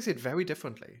also carries it very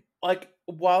differently. Like,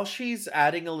 while she's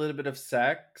adding a little bit of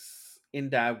sex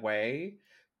in that way,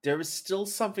 there is still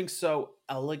something so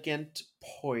elegant,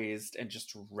 poised, and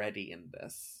just ready in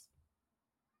this.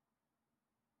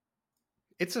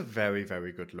 It's a very,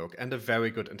 very good look and a very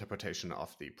good interpretation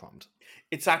of the prompt.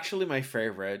 It's actually my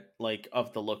favorite, like,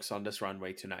 of the looks on this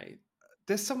runway tonight.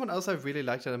 There's someone else I really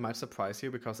like that might surprise you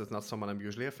because it's not someone I'm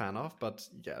usually a fan of, but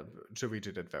yeah,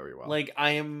 Jariji did very well. Like,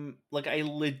 I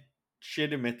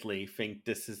legitimately think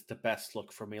this is the best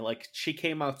look for me. Like, she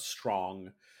came out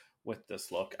strong with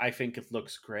this look. I think it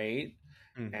looks great.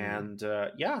 And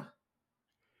yeah,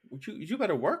 you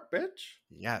better work, bitch.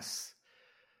 Yes.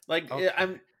 Like,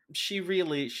 she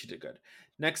did good.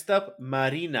 Next up,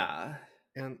 Marina,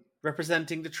 and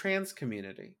representing the trans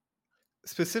community,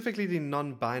 specifically the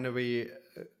non-binary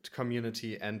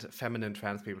community and feminine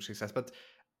trans people, she says. But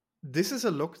this is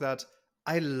a look that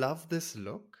I love. This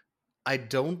look, I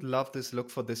don't love this look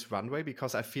for this runway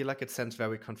because I feel like it sends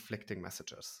very conflicting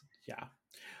messages. Yeah.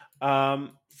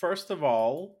 First of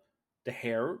all, the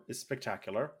hair is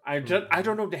spectacular. I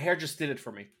don't know, the hair just did it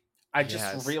for me.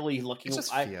 Just really looking. It's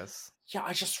just fierce.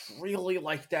 I just really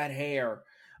like that hair.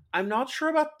 I'm not sure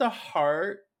about the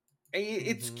heart.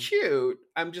 It's cute.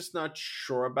 I'm just not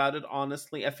sure about it,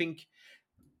 honestly. I think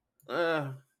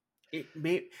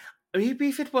maybe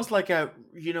if it was like a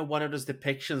one of those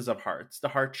depictions of hearts, the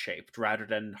heart shaped rather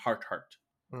than heart,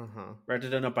 rather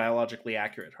than a biologically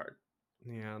accurate heart.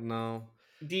 Yeah, no.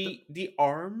 The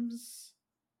arms,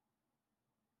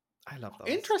 I love those.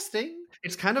 Interesting.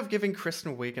 It's kind of giving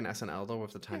Kristen Wiig and SNL though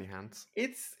with the tiny hands.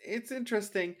 It's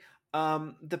interesting.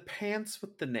 The pants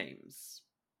with the names.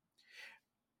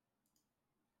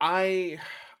 I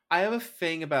have a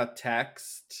thing about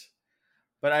text,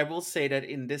 but I will say that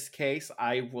in this case,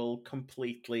 I will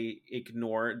completely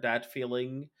ignore that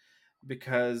feeling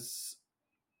because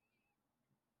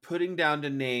putting down the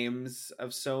names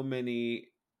of so many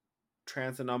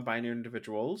trans and non-binary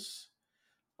individuals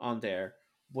on there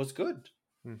was good.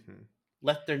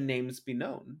 let their names be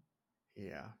known.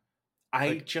 Yeah. I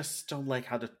Like, just don't like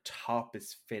how the top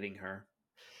is fitting her.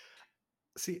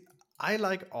 see, I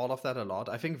like all of that a lot.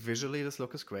 I think visually this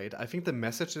look is great. I think the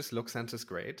message this look sends is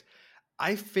great.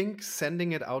 I think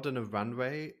sending it out in a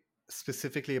runway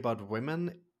specifically about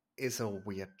women is a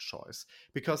weird choice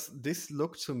because this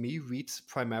look to me reads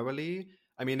primarily,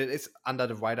 I mean, it is under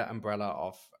the wider umbrella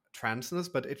of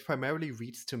transness, but it primarily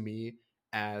reads to me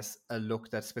as a look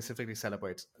that specifically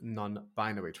celebrates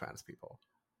non-binary trans people.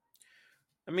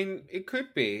 I mean, it could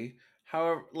be.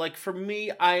 However, like for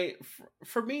me, I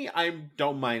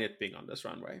don't mind it being on this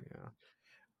runway. Yeah.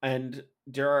 And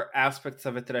there are aspects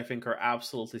of it that I think are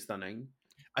absolutely stunning.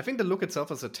 I think the look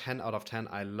itself is a 10 out of 10.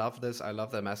 I love this. I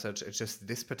love the message. It's just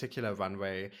this particular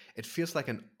runway. It feels like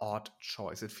an odd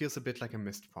choice. It feels a bit like a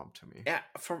missed prompt to me. Yeah,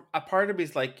 from a part of me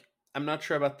is like, I'm not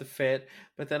sure about the fit,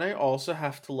 but then I also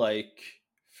have to like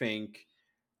think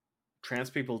trans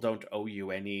people don't owe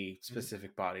you any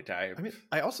specific body type. I mean,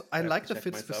 I like the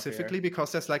fit specifically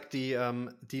because there's like the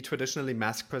traditionally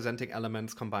masc presenting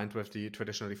elements combined with the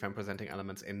traditionally femme presenting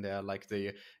elements in there, like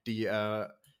the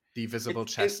visible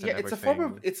chest and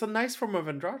everything. It's a nice form of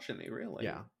androgyny, really.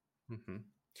 Yeah. Mm-hmm.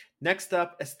 Next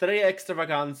up, Estrella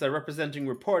Extravaganza representing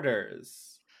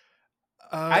reporters.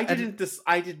 I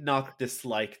did not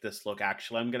dislike this look.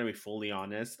 Actually, I'm going to be fully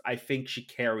honest. I think she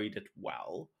carried it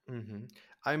well. Mm-hmm.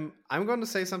 I'm going to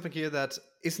say something here that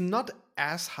is not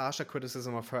as harsh a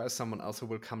criticism of her as someone else who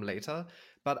will come later,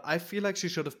 but I feel like she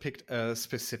should have picked a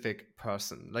specific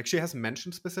person. Like she has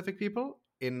mentioned specific people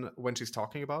in when she's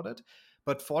talking about it,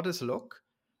 but for this look,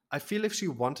 I feel if she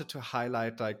wanted to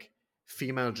highlight like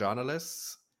female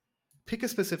journalists, pick a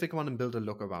specific one and build a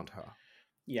look around her.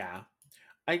 Yeah.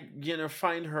 I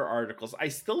find her articles. I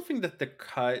still think that the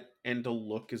cut and the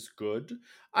look is good.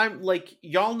 I'm like,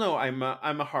 y'all know I'm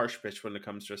a harsh bitch when it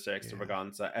comes to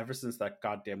Extravaganza ever since that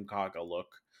goddamn Gaga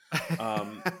look.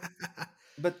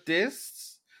 But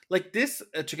this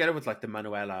together with like the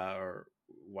Manuela or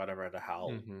whatever the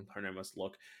hell her name was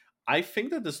look, I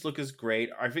think that this look is great.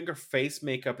 I think her face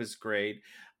makeup is great.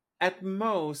 At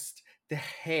most, the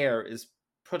hair is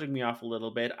putting me off a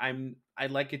little bit.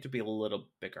 I'd like it to be a little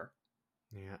bigger.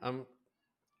 Yeah.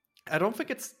 I don't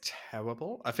think it's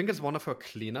terrible. I think it's one of her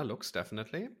cleaner looks,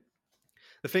 definitely.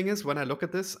 The thing is, when I look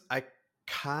at this, I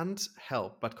can't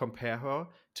help but compare her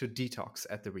to Detox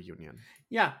at the reunion.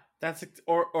 Yeah, that's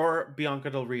or Bianca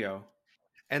Del Rio.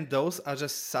 And those are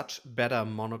just such better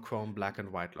monochrome black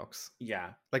and white looks.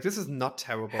 Yeah. Like this is not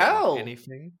terrible Hell, or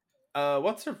anything.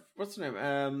 What's her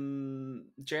name?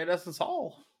 Jade Essence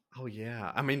Hall. Oh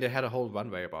yeah. I mean they had a whole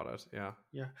runway about it. Yeah.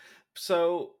 Yeah.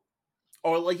 So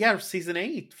or like season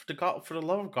 8 for the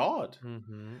love of God.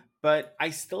 Mm-hmm. But I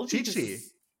still think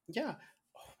yeah.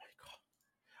 Oh my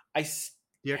god.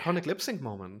 The iconic lip sync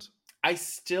moment. I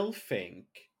still think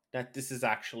that this is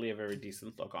actually a very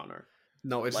decent look on her.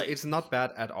 No, it's not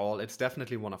bad at all. It's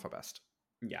definitely one of her best.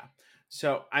 Yeah.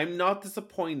 So I'm not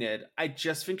disappointed. I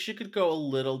just think she could go a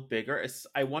little bigger.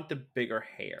 I want the bigger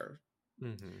hair.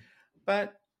 Mm-hmm.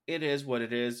 But it is what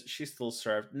it is. She still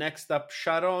served. Next up,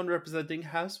 Sharon representing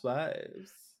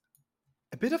Housewives.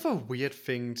 A bit of a weird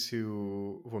thing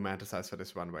to romanticize for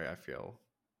this runway, I feel.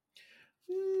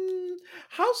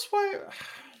 Housewives...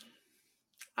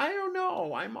 I don't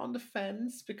know. I'm on the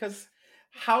fence because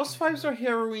housewives are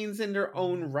heroines in their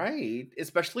own right,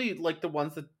 especially like the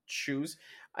ones that choose.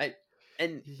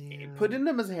 Putting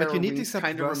them as heroines, but you need the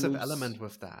subversive element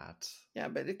with that. Yeah,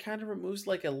 but it kind of removes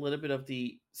like a little bit of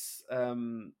the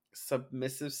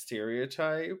submissive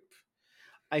stereotype.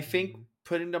 I think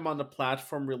putting them on the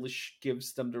platform really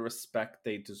gives them the respect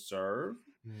they deserve.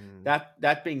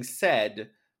 That being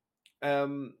said,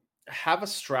 have a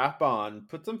strap on,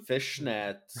 put some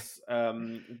fishnets,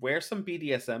 wear some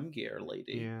BDSM gear,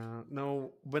 lady. Yeah,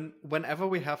 no, whenever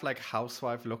we have like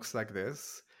housewife looks like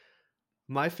this,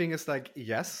 my thing is like,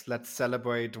 yes, let's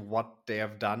celebrate what they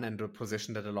have done and the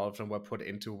position that a lot of them were put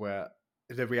into, where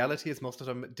the reality is most of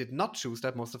them did not choose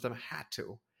that, most of them had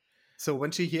to. So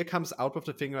when she here comes out with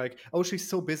the thing like, oh, she's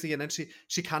so busy and then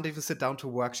she can't even sit down to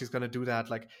work, she's gonna do that,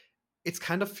 like it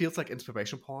kind of feels like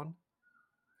inspiration porn.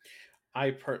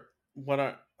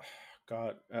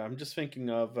 God, I'm just thinking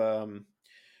of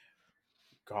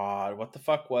God, what the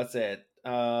fuck was it?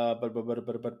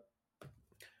 But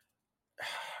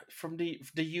from the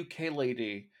UK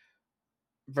lady,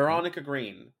 Veronica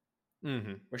Green,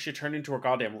 where she turned into a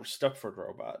goddamn Stepford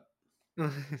robot.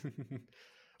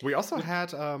 We also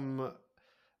had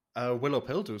Willow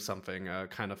Pill do something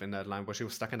kind of in that line where she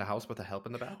was stuck in the house with the help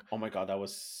in the back. Oh my god, that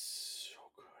was so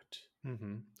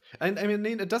good. And I mean,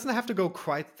 it doesn't have to go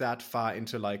quite that far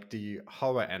into like the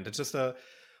horror end. It's just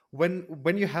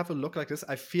when you have a look like this,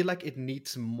 I feel like it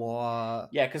needs more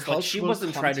Yeah, because like she cultural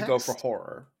wasn't trying to go for context.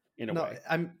 horror in a No, way.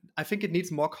 I think it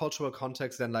needs more cultural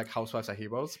context than like Housewives are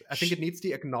heroes. I think it needs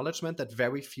the acknowledgement that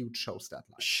very few chose that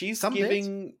life. She's Some did,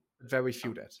 giving but very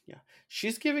few did. yeah,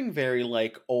 she's giving very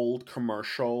like old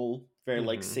commercial, very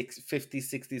like Mhm. 50s,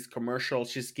 60s commercial.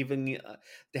 She's giving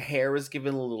the hair is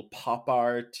given a little pop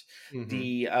art. Mhm. The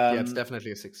Yeah, it's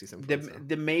definitely a 60s influencer.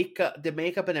 the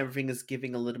makeup and everything is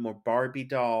giving a little more Barbie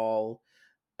doll.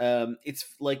 It's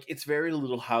like it's very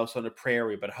Little House on the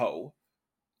Prairie, but ho.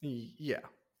 Yeah.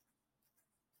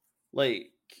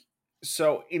 Like,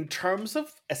 so in terms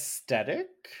of aesthetic,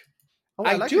 Oh,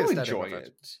 I I like the do aesthetic enjoy of it.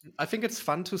 it. I think it's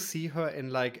fun to see her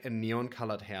in like a neon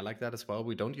colored hair like that as well.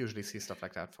 We don't usually see stuff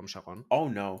like that from Sharon. Oh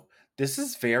no, this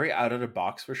is very out of the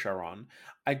box for Sharon.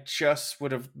 I just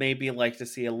would have maybe liked to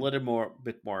see a little more,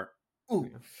 bit more Yeah.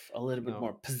 oomph, a little bit No.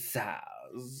 more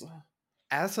pizzazz.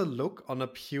 As a look on a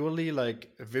purely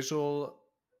like visual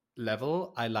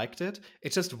level, I liked it.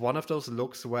 It's just one of those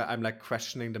looks where I'm like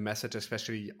questioning the message,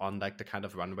 especially on like the kind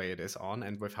of runway it is on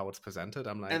and with how it's presented.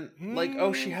 I'm like, And like,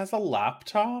 oh, she has a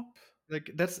laptop. like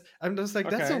I'm just like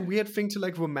that's a Okay. weird thing to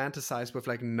like romanticize with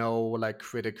like no like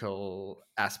critical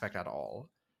aspect at all.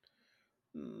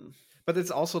 Mm, But it's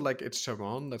also like it's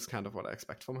Sharon. That's kind of what I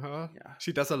expect from her. yeah.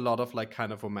 She does a lot of like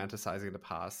kind of romanticizing the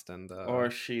past and Or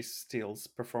she steals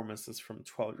performances from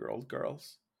 12-year-old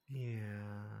girls.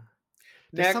 yeah.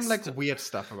 There's some like Next, weird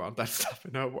stuff around that stuff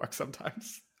in her work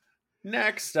sometimes.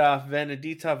 next up,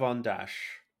 Venedita Von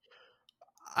Dash.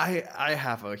 I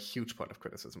have a huge point of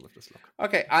criticism with this look.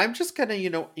 Okay, I'm just gonna, you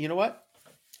know what?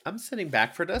 I'm sitting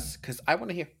back for this because I want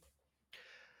to hear.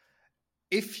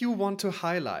 If you want to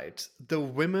highlight the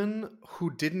women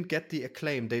who didn't get the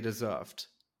acclaim they deserved,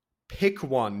 pick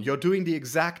one. You're doing the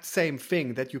exact same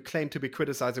thing that you claim to be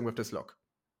criticizing with this look.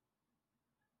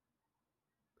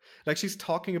 Like she's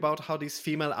talking about how these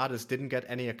female artists didn't get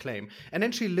any acclaim, and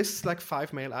then she lists like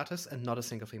 5 male artists and not a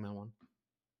single female one.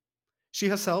 She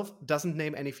herself doesn't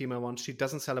name any female ones. She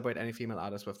doesn't celebrate any female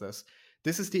artists with this.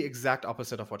 This is the exact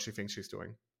opposite of what she thinks she's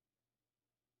doing.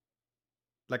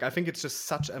 Like, I think it's just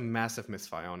such a massive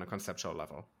misfire on a conceptual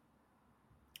level.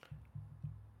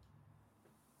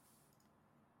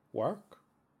 Work?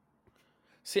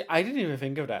 See, I didn't even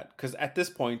think of that because at this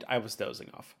point I was dozing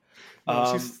off.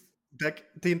 No, she's like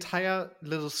the entire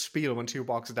little spiel when she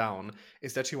walks down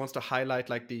is that she wants to highlight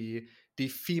like the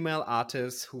female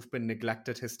artists who've been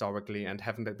neglected historically and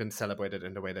haven't been celebrated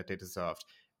in the way that they deserved.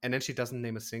 And then she doesn't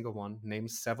name a single one,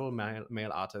 names several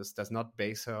male artists, does not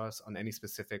base hers on any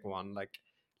specific one, like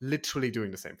literally doing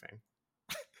the same thing.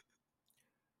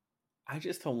 I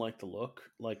just don't like the look,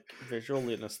 like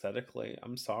visually and aesthetically.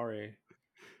 I'm sorry.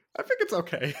 I think it's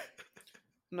okay.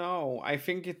 No, I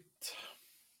think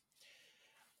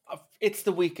it's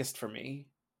the weakest for me.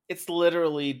 It's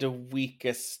literally the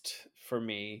weakest for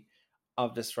me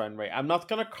of this runway. I'm not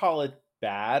gonna call it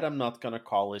bad. I'm not gonna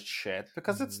call it shit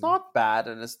because it's not bad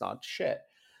and it's not shit.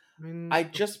 I mean, I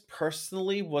just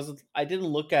personally wasn't. I didn't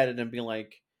look at it and be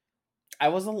like, I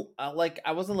wasn't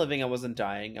I wasn't living. I wasn't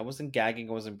dying. I wasn't gagging.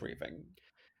 I wasn't breathing.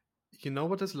 you know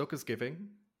what this look is giving?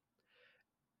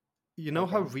 You know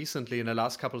Okay. how recently in the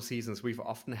last couple of seasons we've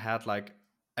often had like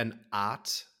an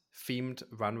art themed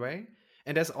runway,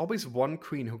 and there's always one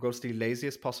queen who goes the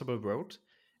laziest possible route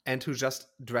and who just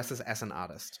dresses as an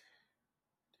artist.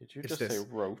 Did you It's just say this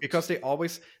wrote? because they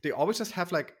always just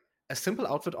have like a simple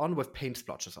outfit on with paint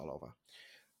splotches all over.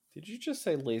 Did you just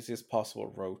say laziest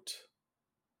possible wrote?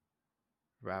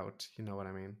 Route, you know what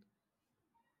I mean?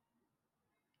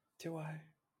 Do I?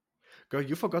 Girl,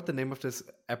 you forgot the name of this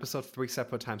episode 3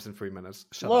 separate times in 3 minutes.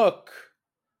 Shut up. Look,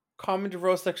 Comedy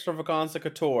Roast Extravaganza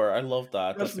Couture. I love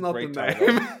that. That's a not great the title.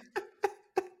 name.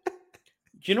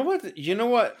 You know what? You know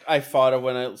what I thought of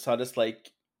when I saw this?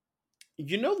 Like,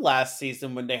 last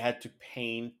season when they had to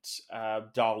paint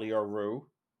Dolly or Rue.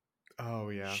 Oh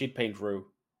yeah. She'd paint Rue.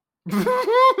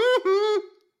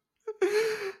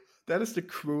 That is the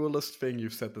cruelest thing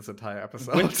you've said this entire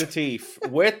episode. With the teeth.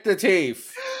 With the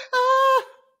teeth. Ah!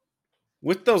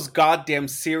 With those goddamn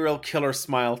serial killer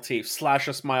smile teeth. Slash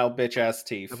a smile bitch ass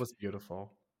teeth. That was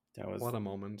beautiful. That was What a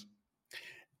moment.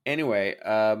 Anyway,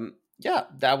 yeah,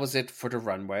 that was it for the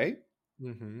runway.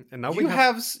 Mm-hmm. And now you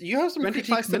have some 25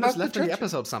 critiques minutes about left the in the judging.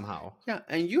 episode somehow. Yeah,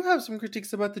 and you have some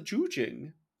critiques about the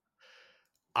judging.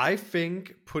 I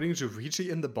think putting Giudice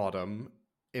in the bottom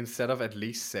instead of at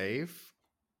least safe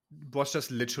was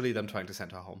just literally them trying to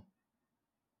send her home.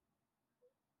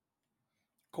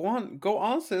 Go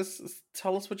on, sis.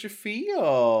 Tell us what you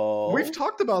feel. We've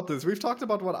talked about this. We've talked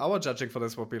about what our judging for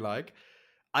this would be like.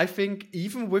 I think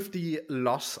even with the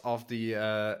loss of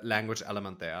the language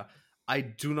element there, I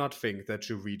do not think that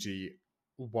Jurigi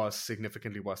was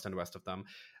significantly worse than the rest of them.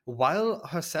 While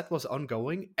her set was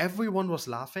ongoing, everyone was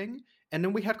laughing, and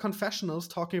then we had confessionals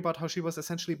talking about how she was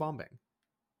essentially bombing.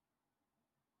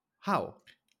 How?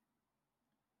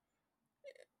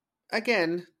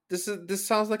 Again, this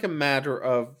sounds like a matter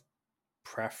of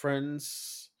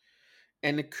preference,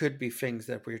 and it could be things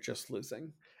that we're just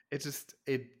losing.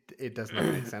 It does not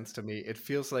make sense to me. It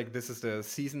feels like this is the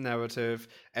season narrative.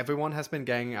 Everyone has been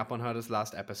ganging up on her this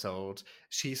last episode.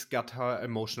 She's got her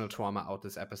emotional trauma out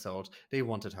this episode. They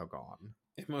wanted her gone.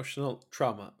 Emotional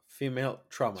trauma, female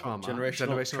trauma,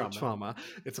 generational trauma.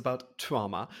 It's about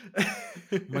trauma.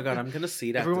 Oh my god, I'm gonna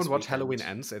see that. Everyone watch Halloween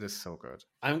Ends. It is so good.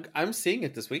 I'm seeing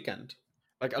it this weekend.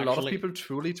 Like, a lot of people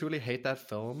truly hate that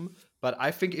film, but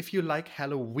I think if you like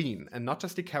Halloween and not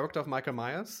just the character of Michael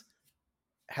Myers,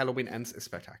 Halloween Ends is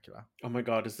spectacular. Oh my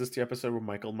god, is this the episode where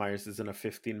Michael Myers is in a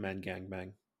 15-man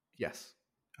gangbang? Yes.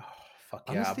 Oh, fuck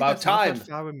honestly, yeah, about time. Not that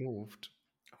far removed.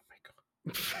 Oh my god.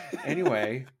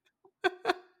 Anyway.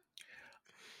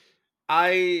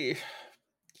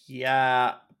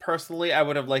 Personally, I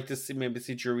would have liked to see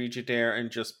Jurigi there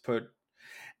and just put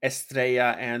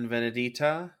Estrella and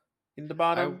Venedita in the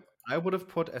bottom. I would have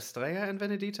put Estrella and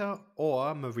Venedita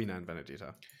or Marina and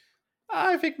Venedita.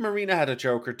 I think Marina had a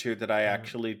joke or two that I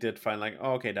actually did find like,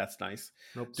 oh, okay, that's nice.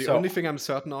 Nope. The only thing I'm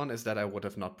certain on is that I would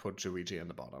have not put Jurigi in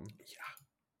the bottom. Yeah.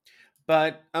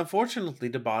 But unfortunately,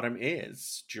 the bottom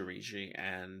is Jurigi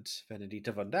and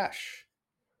Venedita Van Dash.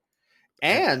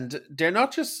 And they're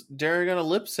going to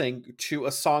lip sync to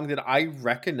a song that I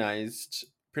recognized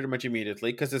pretty much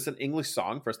immediately because it's an English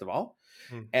song, first of all.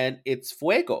 And it's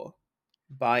Fuego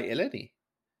by Eleni.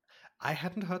 I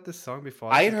hadn't heard this song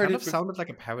before. I had heard it. Sounded like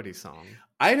a parody song.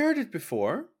 I'd heard it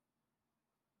before.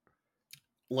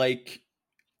 Like,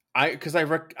 I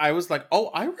was like, oh,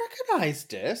 I recognize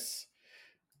this.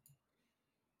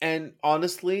 And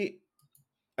honestly,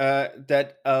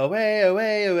 that away,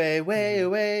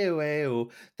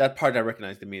 that part I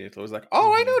recognized immediately. I was like,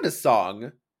 oh, I know this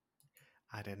song.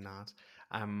 I did not.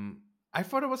 I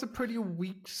thought it was a pretty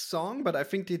weak song, but I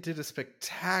think they did a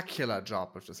spectacular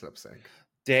job with this lip sync.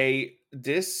 Jurigi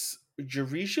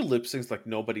lip syncs like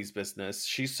nobody's business.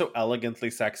 She's so elegantly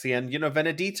sexy, and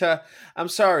Venedita. I'm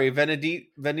sorry,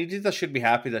 Venedita should be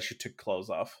happy that she took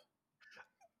clothes off.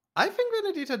 I think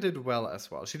Venedita did well as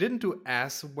well. She didn't do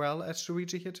as well as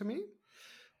Jurigi here to me,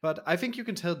 but I think you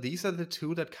can tell these are the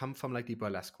two that come from like the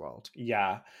burlesque world.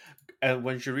 Yeah, and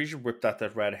when Jurigi whipped out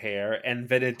that red hair, and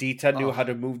Venedita knew how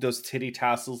to move those titty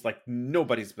tassels like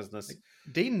nobody's business. Like,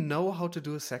 they know how to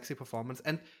do a sexy performance,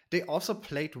 and they also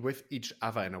played with each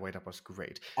other in a way that was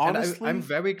great. Honestly, and I'm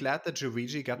very glad that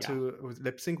Jurigi got to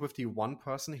lip sync with the one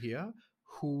person here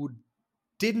who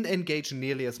didn't engage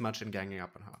nearly as much in ganging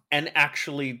up on her, and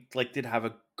actually did have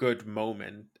a good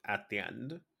moment at the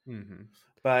end. Mm-hmm.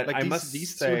 But like, I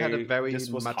these two had a very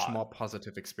much more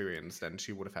positive experience than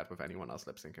she would have had with anyone else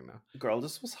lip syncing now. Girl,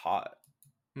 this was hot.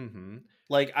 Mm-hmm.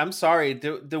 Like, I'm sorry,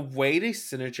 the way they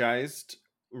synergized,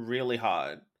 really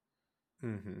hot.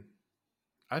 Mm-hmm.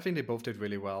 I think they both did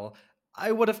really well.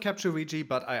 I would have kept Jurigi,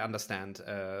 but I understand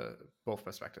both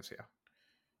perspectives here.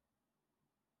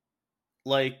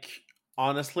 Like,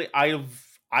 honestly, I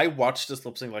watched this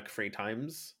lip sync like 3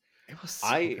 times. It was so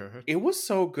good. It was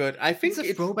so good. I think it's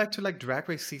a throwback to like Drag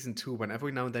Race season 2, when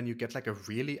every now and then you get like a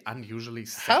really unusually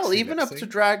sexy hell, even lip-sync. up to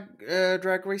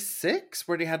Drag Race 6,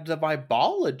 where they had the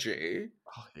Vibology.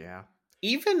 Oh yeah.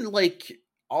 Even like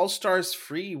All Stars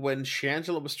 3, when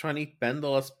Shangela was trying to eat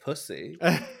Bendela's pussy.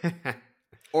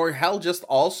 Or hell, just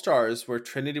All Stars, where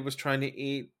Trinity was trying to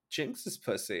eat Jinx's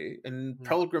pussy, and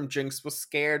Pilgrim Jinx was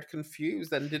scared,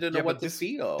 confused, and didn't know what to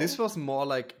feel. This was more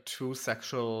like true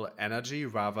sexual energy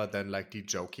rather than like the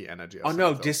jokey energy. Oh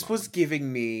no, this was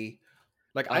giving me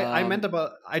like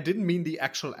I didn't mean the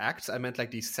actual acts. I meant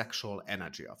like the sexual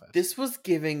energy of it. This was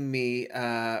giving me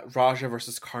Raja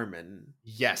versus Carmen.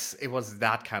 Yes, it was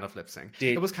that kind of lip sync.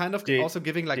 It was kind of also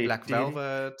giving like Black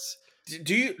Velvet.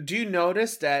 Do you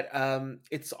notice that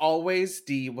it's always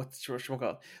the what's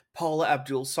called Paula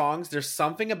Abdul songs? There's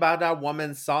something about that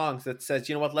woman's songs that says,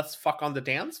 you know what, let's fuck on the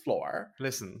dance floor.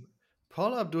 Listen,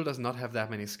 Paula Abdul does not have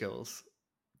that many skills,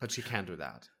 but she can do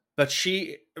that. But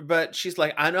she's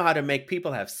like, I know how to make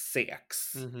people have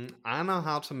sex. Mm-hmm. I know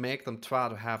how to make them try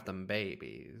to have them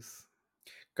babies.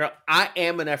 Girl, I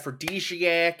am an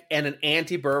aphrodisiac and an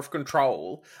anti-birth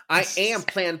control. I am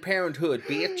Planned Parenthood,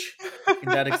 bitch. In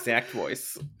that exact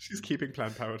voice. She's keeping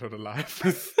Planned Parenthood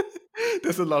alive.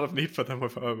 There's a lot of need for them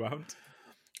with her around.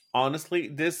 Honestly,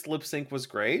 this lip sync was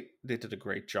great. They did a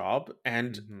great job,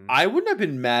 and Mhm. I wouldn't have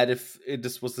been mad if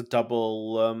this was a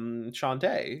double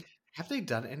Shantae. Have they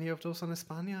done any of those on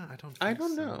Espana? I don't I think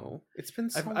don't so. know. It's been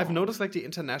so I've long. noticed like the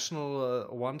international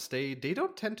ones, they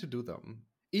don't tend to do them.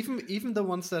 Even the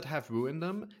ones that have Wu in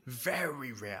them,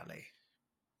 very rarely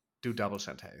do double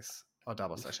chantays or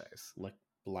double sachets. Like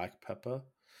Black Pepper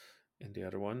and the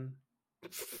other one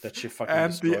that she fucking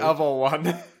And destroyed. the other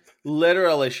one.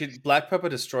 Literally, Black Pepper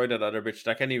destroyed that other bitch.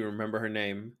 I can't even remember her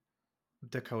name.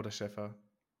 Dakota Schiffer.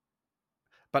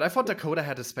 But I thought Dakota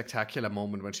had a spectacular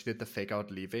moment when she did the fake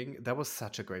out leaving. That was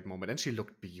such a great moment, and she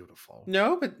looked beautiful.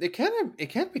 No, but it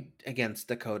can't be against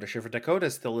Dakota Schiffer. Dakota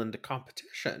is still in the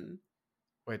competition.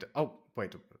 Wait. Oh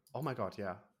my god,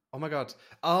 yeah. Oh my god.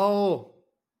 Oh,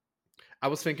 I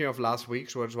was thinking of last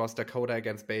week, which was Dakota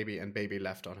against Baby, and Baby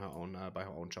left on her own by her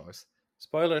own choice.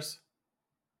 Spoilers.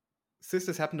 Since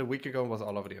this happened a week ago, and was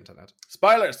all over the internet.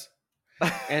 Spoilers.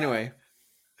 Anyway,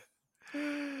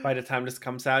 by the time this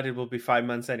comes out, it will be 5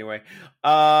 months anyway.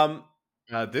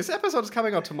 This episode is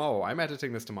coming out tomorrow. I'm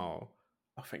editing this tomorrow.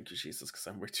 Oh, thank you, Jesus, because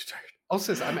I'm way too tired. Oh,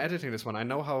 sis, I'm editing this one. I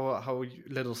know how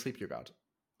little sleep you got.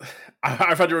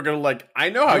 I thought you were gonna I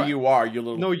know how you are, you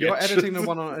little. No, you're bitch. editing the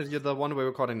one we're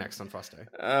recording next on Thursday.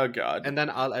 Oh god. And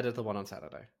then I'll edit the one on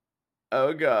Saturday.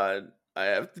 Oh god, I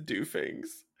have to do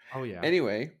things. Oh yeah.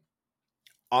 Anyway,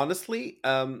 honestly,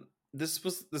 this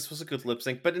was a good lip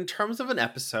sync, but in terms of an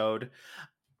episode,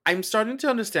 I'm starting to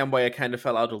understand why I kind of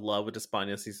fell out of love with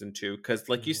Espana season 2, because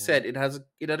like you said, it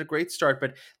had a great start,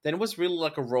 but then it was really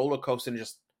like a roller coaster and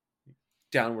just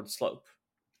downward slope.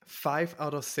 5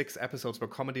 out of 6 episodes were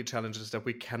comedy challenges that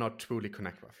we cannot truly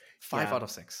connect with. 5 out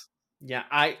of 6. Yeah,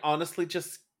 I honestly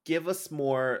just give us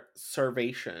more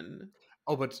Servation.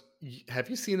 Oh, but have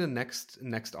you seen the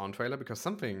next on trailer? Because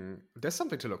there's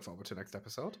something to look forward to next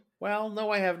episode. Well, no,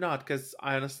 I have not, because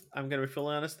I'm gonna be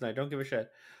fully honest, and I don't give a shit.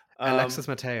 Alexis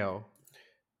Mateo,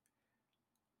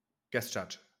 guest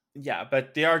judge. Yeah,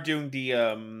 but they are doing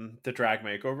the drag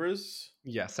makeovers.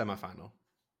 Yeah, semifinal.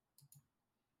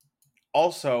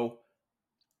 Also,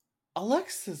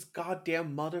 Alexis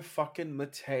goddamn motherfucking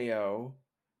Mateo.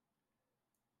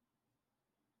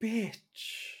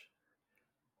 Bitch.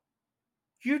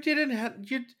 You did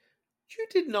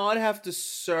not have to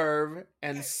serve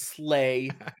and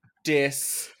slay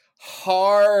this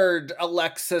hard,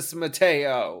 Alexis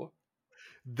Mateo.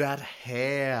 That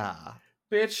hair.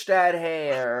 Bitch, that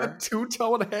hair. A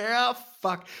two-tone hair?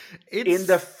 Fuck. In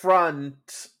the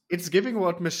front. It's giving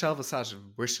what Michelle Visage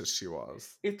wishes she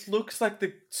was. It looks like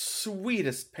the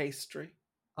sweetest pastry.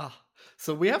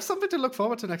 So we have something to look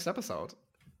forward to next episode.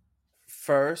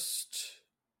 First,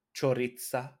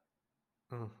 Choriza.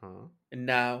 And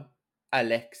now,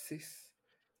 Alexis.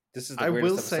 This is the I will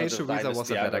weirdest say episode of Choriza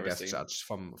was a Dynasty I've better ever guest seen. judge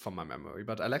from my memory,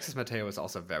 but Alexis Mateo is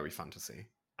also very fun to see.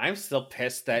 I'm still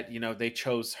pissed that they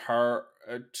chose her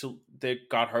they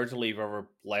got her to leave over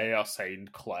Blair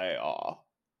St. Clair.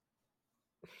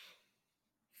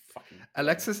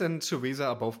 Alexis and Choriza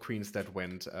are both queens that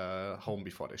went home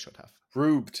before they should have.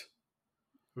 Rubed.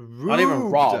 Not even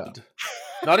robbed.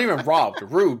 Not even robbed.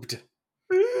 Rubed.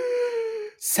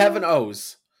 7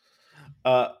 O's.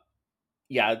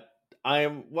 Yeah,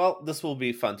 this will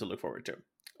be fun to look forward to.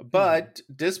 But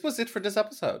this was it for this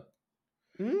episode.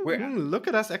 Look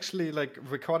at us actually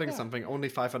recording something only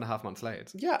 5.5 months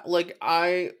late. Yeah,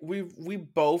 we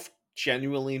both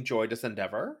genuinely enjoyed this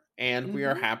endeavor, and we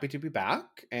are happy to be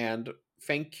back. And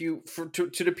thank you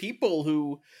to the people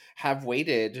who have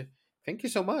waited. Thank you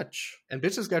so much. And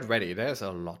bitches, get ready. There's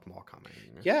a lot more coming.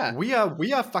 Yeah, we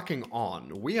are fucking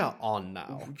on. We are on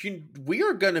now. We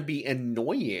are gonna be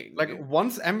annoying.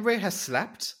 Once Emre has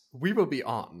slept, we will be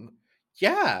on.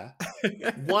 Yeah.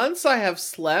 Once I have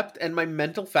slept and my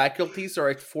mental faculties are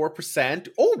at 4%,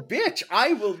 oh bitch,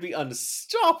 I will be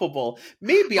unstoppable.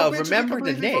 Maybe I'll remember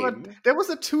the name. There was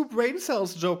a 2 brain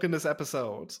cells joke in this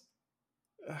episode.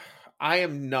 I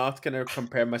am not going to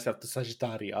compare myself to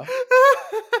Sagittaria.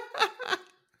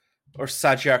 Or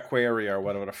Sagittaria, or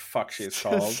whatever the fuck she is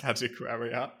called.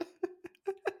 Sagittaria.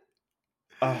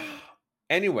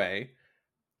 Anyway,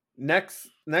 next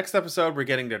episode, we're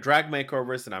getting the drag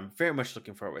makeovers, and I'm very much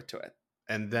looking forward to it.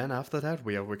 And then after that,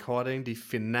 we are recording the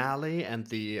finale and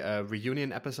the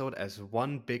reunion episode as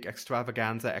one big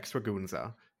extravaganza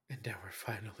extravaganza. And then we're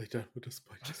finally done with the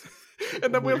spoilers.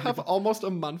 And then we'll have almost a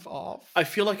month off. I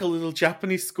feel like a little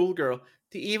Japanese schoolgirl.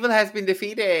 The evil has been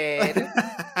defeated.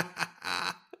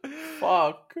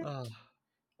 Fuck.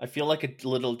 I feel like a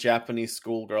little Japanese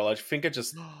schoolgirl. I think I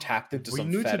just tapped into some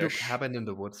fetish. We need to do Cabin in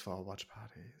the Woods for our watch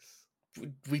parties.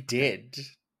 We did.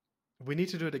 We need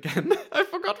to do it again. I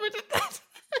forgot we did that.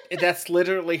 That's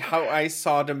literally how I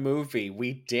saw the movie.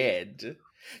 We did.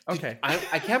 Okay.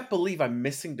 I can't believe I'm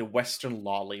missing the Western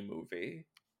Lolly movie.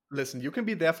 Listen, you can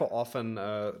be there for Orphan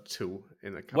 2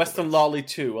 in a couple Western weeks. Lolly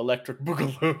 2, Electric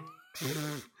Boogaloo.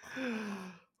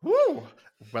 Woo!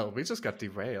 Well, we just got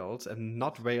derailed, and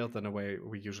not railed in a way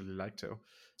we usually like to.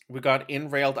 We got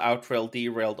in-railed, out-railed,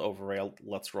 derailed, over-railed.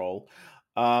 Let's roll.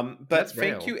 But Let's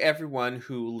thank rail. you everyone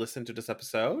who listened to this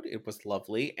episode. It was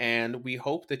lovely, and we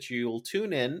hope that you'll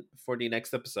tune in for the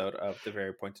next episode of the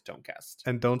Very Pointed Tonecast.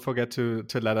 And don't forget to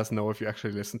let us know if you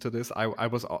actually listen to this. I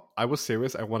was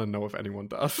serious. I want to know if anyone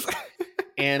does.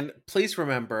 And please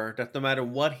remember that no matter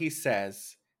what he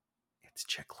says, it's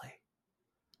Chickley.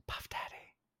 Puff Daddy.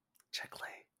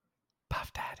 Chickley.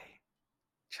 Puff Daddy.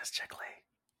 Just Chickley.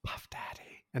 Puff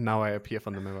Daddy. And now I appear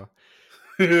from the mirror.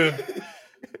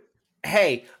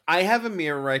 Hey, I have a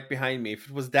mirror right behind me. If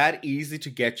it was that easy to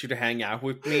get you to hang out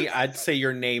with me, I'd say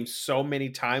your name so many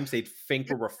times they'd think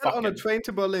we were fucking. On a train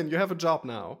to Berlin. You have a job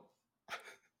now.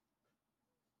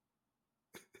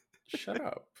 Shut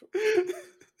up.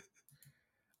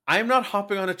 I'm not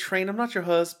hopping on a train. I'm not your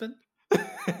husband.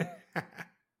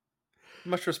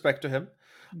 Much respect to him.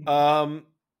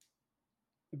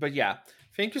 But yeah,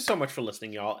 thank you so much for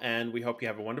listening, y'all, and we hope you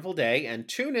have a wonderful day, and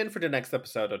tune in for the next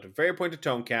episode of the Very Pointed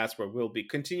Tonecast, where we'll be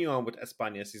continuing on with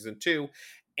Espana Season 2,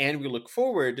 and we look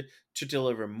forward to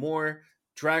deliver more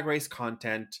Drag Race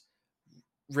content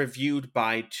reviewed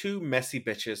by two messy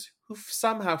bitches who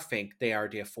somehow think they are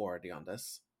the authority on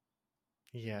this.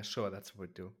 Yeah, sure, that's what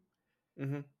we do.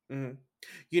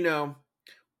 You know,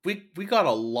 we got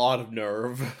a lot of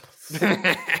nerve.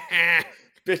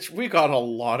 Bitch, we got a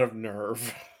lot of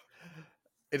nerve.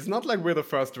 It's not like we're the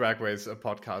first Drag Race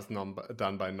podcast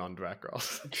done by non-drag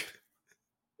girls.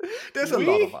 There's a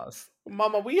lot of us.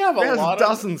 Mama, we have There's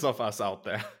dozens of us out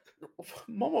there.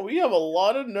 Mama, we have a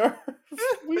lot of nerve.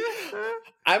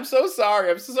 I'm so sorry.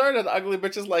 I'm so sorry that ugly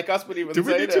bitches like us would even say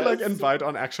this. Do we need to invite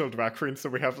on actual drag queens so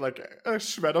we have a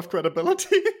shred of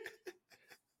credibility?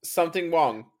 Something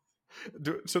wrong.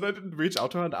 Should I reach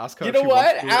out to her and ask her? You know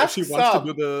what? If she wants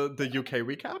to do the UK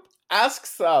recap. Ask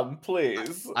some,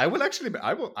 please. I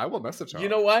will message her. You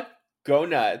know what? Go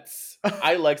nuts.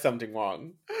 I like Something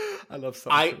Wrong. I love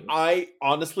Something. I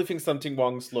honestly think Something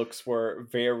Wrong's looks were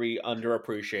very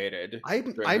underappreciated.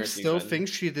 I still think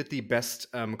she did the best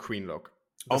queen look.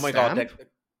 Oh my god,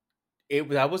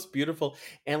 that was beautiful.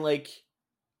 And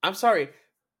I'm sorry,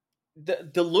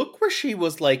 the look where she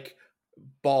was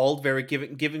bald, very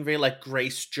giving very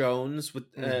Grace Jones with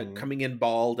coming in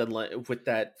bald and with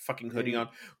that fucking hoodie on.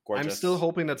 Gorgeous. I'm still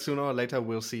hoping that sooner or later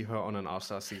we'll see her on an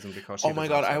All-Star season because oh my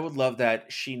god, I would love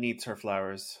that. She needs her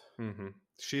flowers.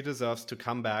 She deserves to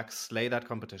come back, slay that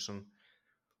competition,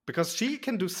 because she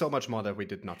can do so much more that we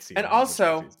did not see. And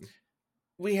also,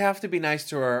 we have to be nice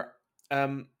to her.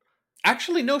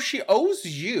 Actually, no, she owes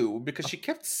you because she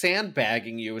kept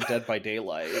sandbagging you in Dead by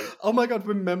Daylight. Oh my god,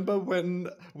 remember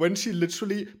when she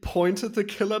literally pointed the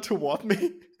killer toward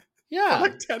me? Yeah. For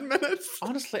 10 minutes.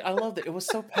 Honestly, I loved it. It was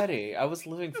so petty. I was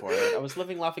living for it. I was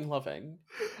living, laughing, loving.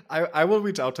 I will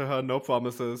reach out to her, no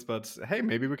promises, but hey,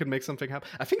 maybe we can make something happen.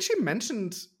 I think she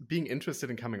mentioned being interested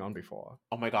in coming on before.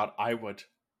 Oh my god, I would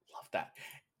love that.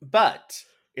 But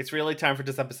it's really time for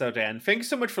this episode to end. Thanks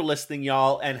so much for listening,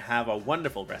 y'all, and have a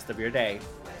wonderful rest of your day.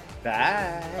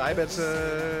 Bye. Bye, bitches.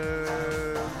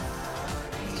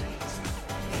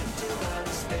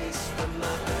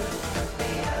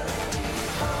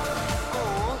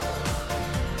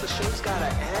 The show's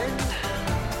gotta end.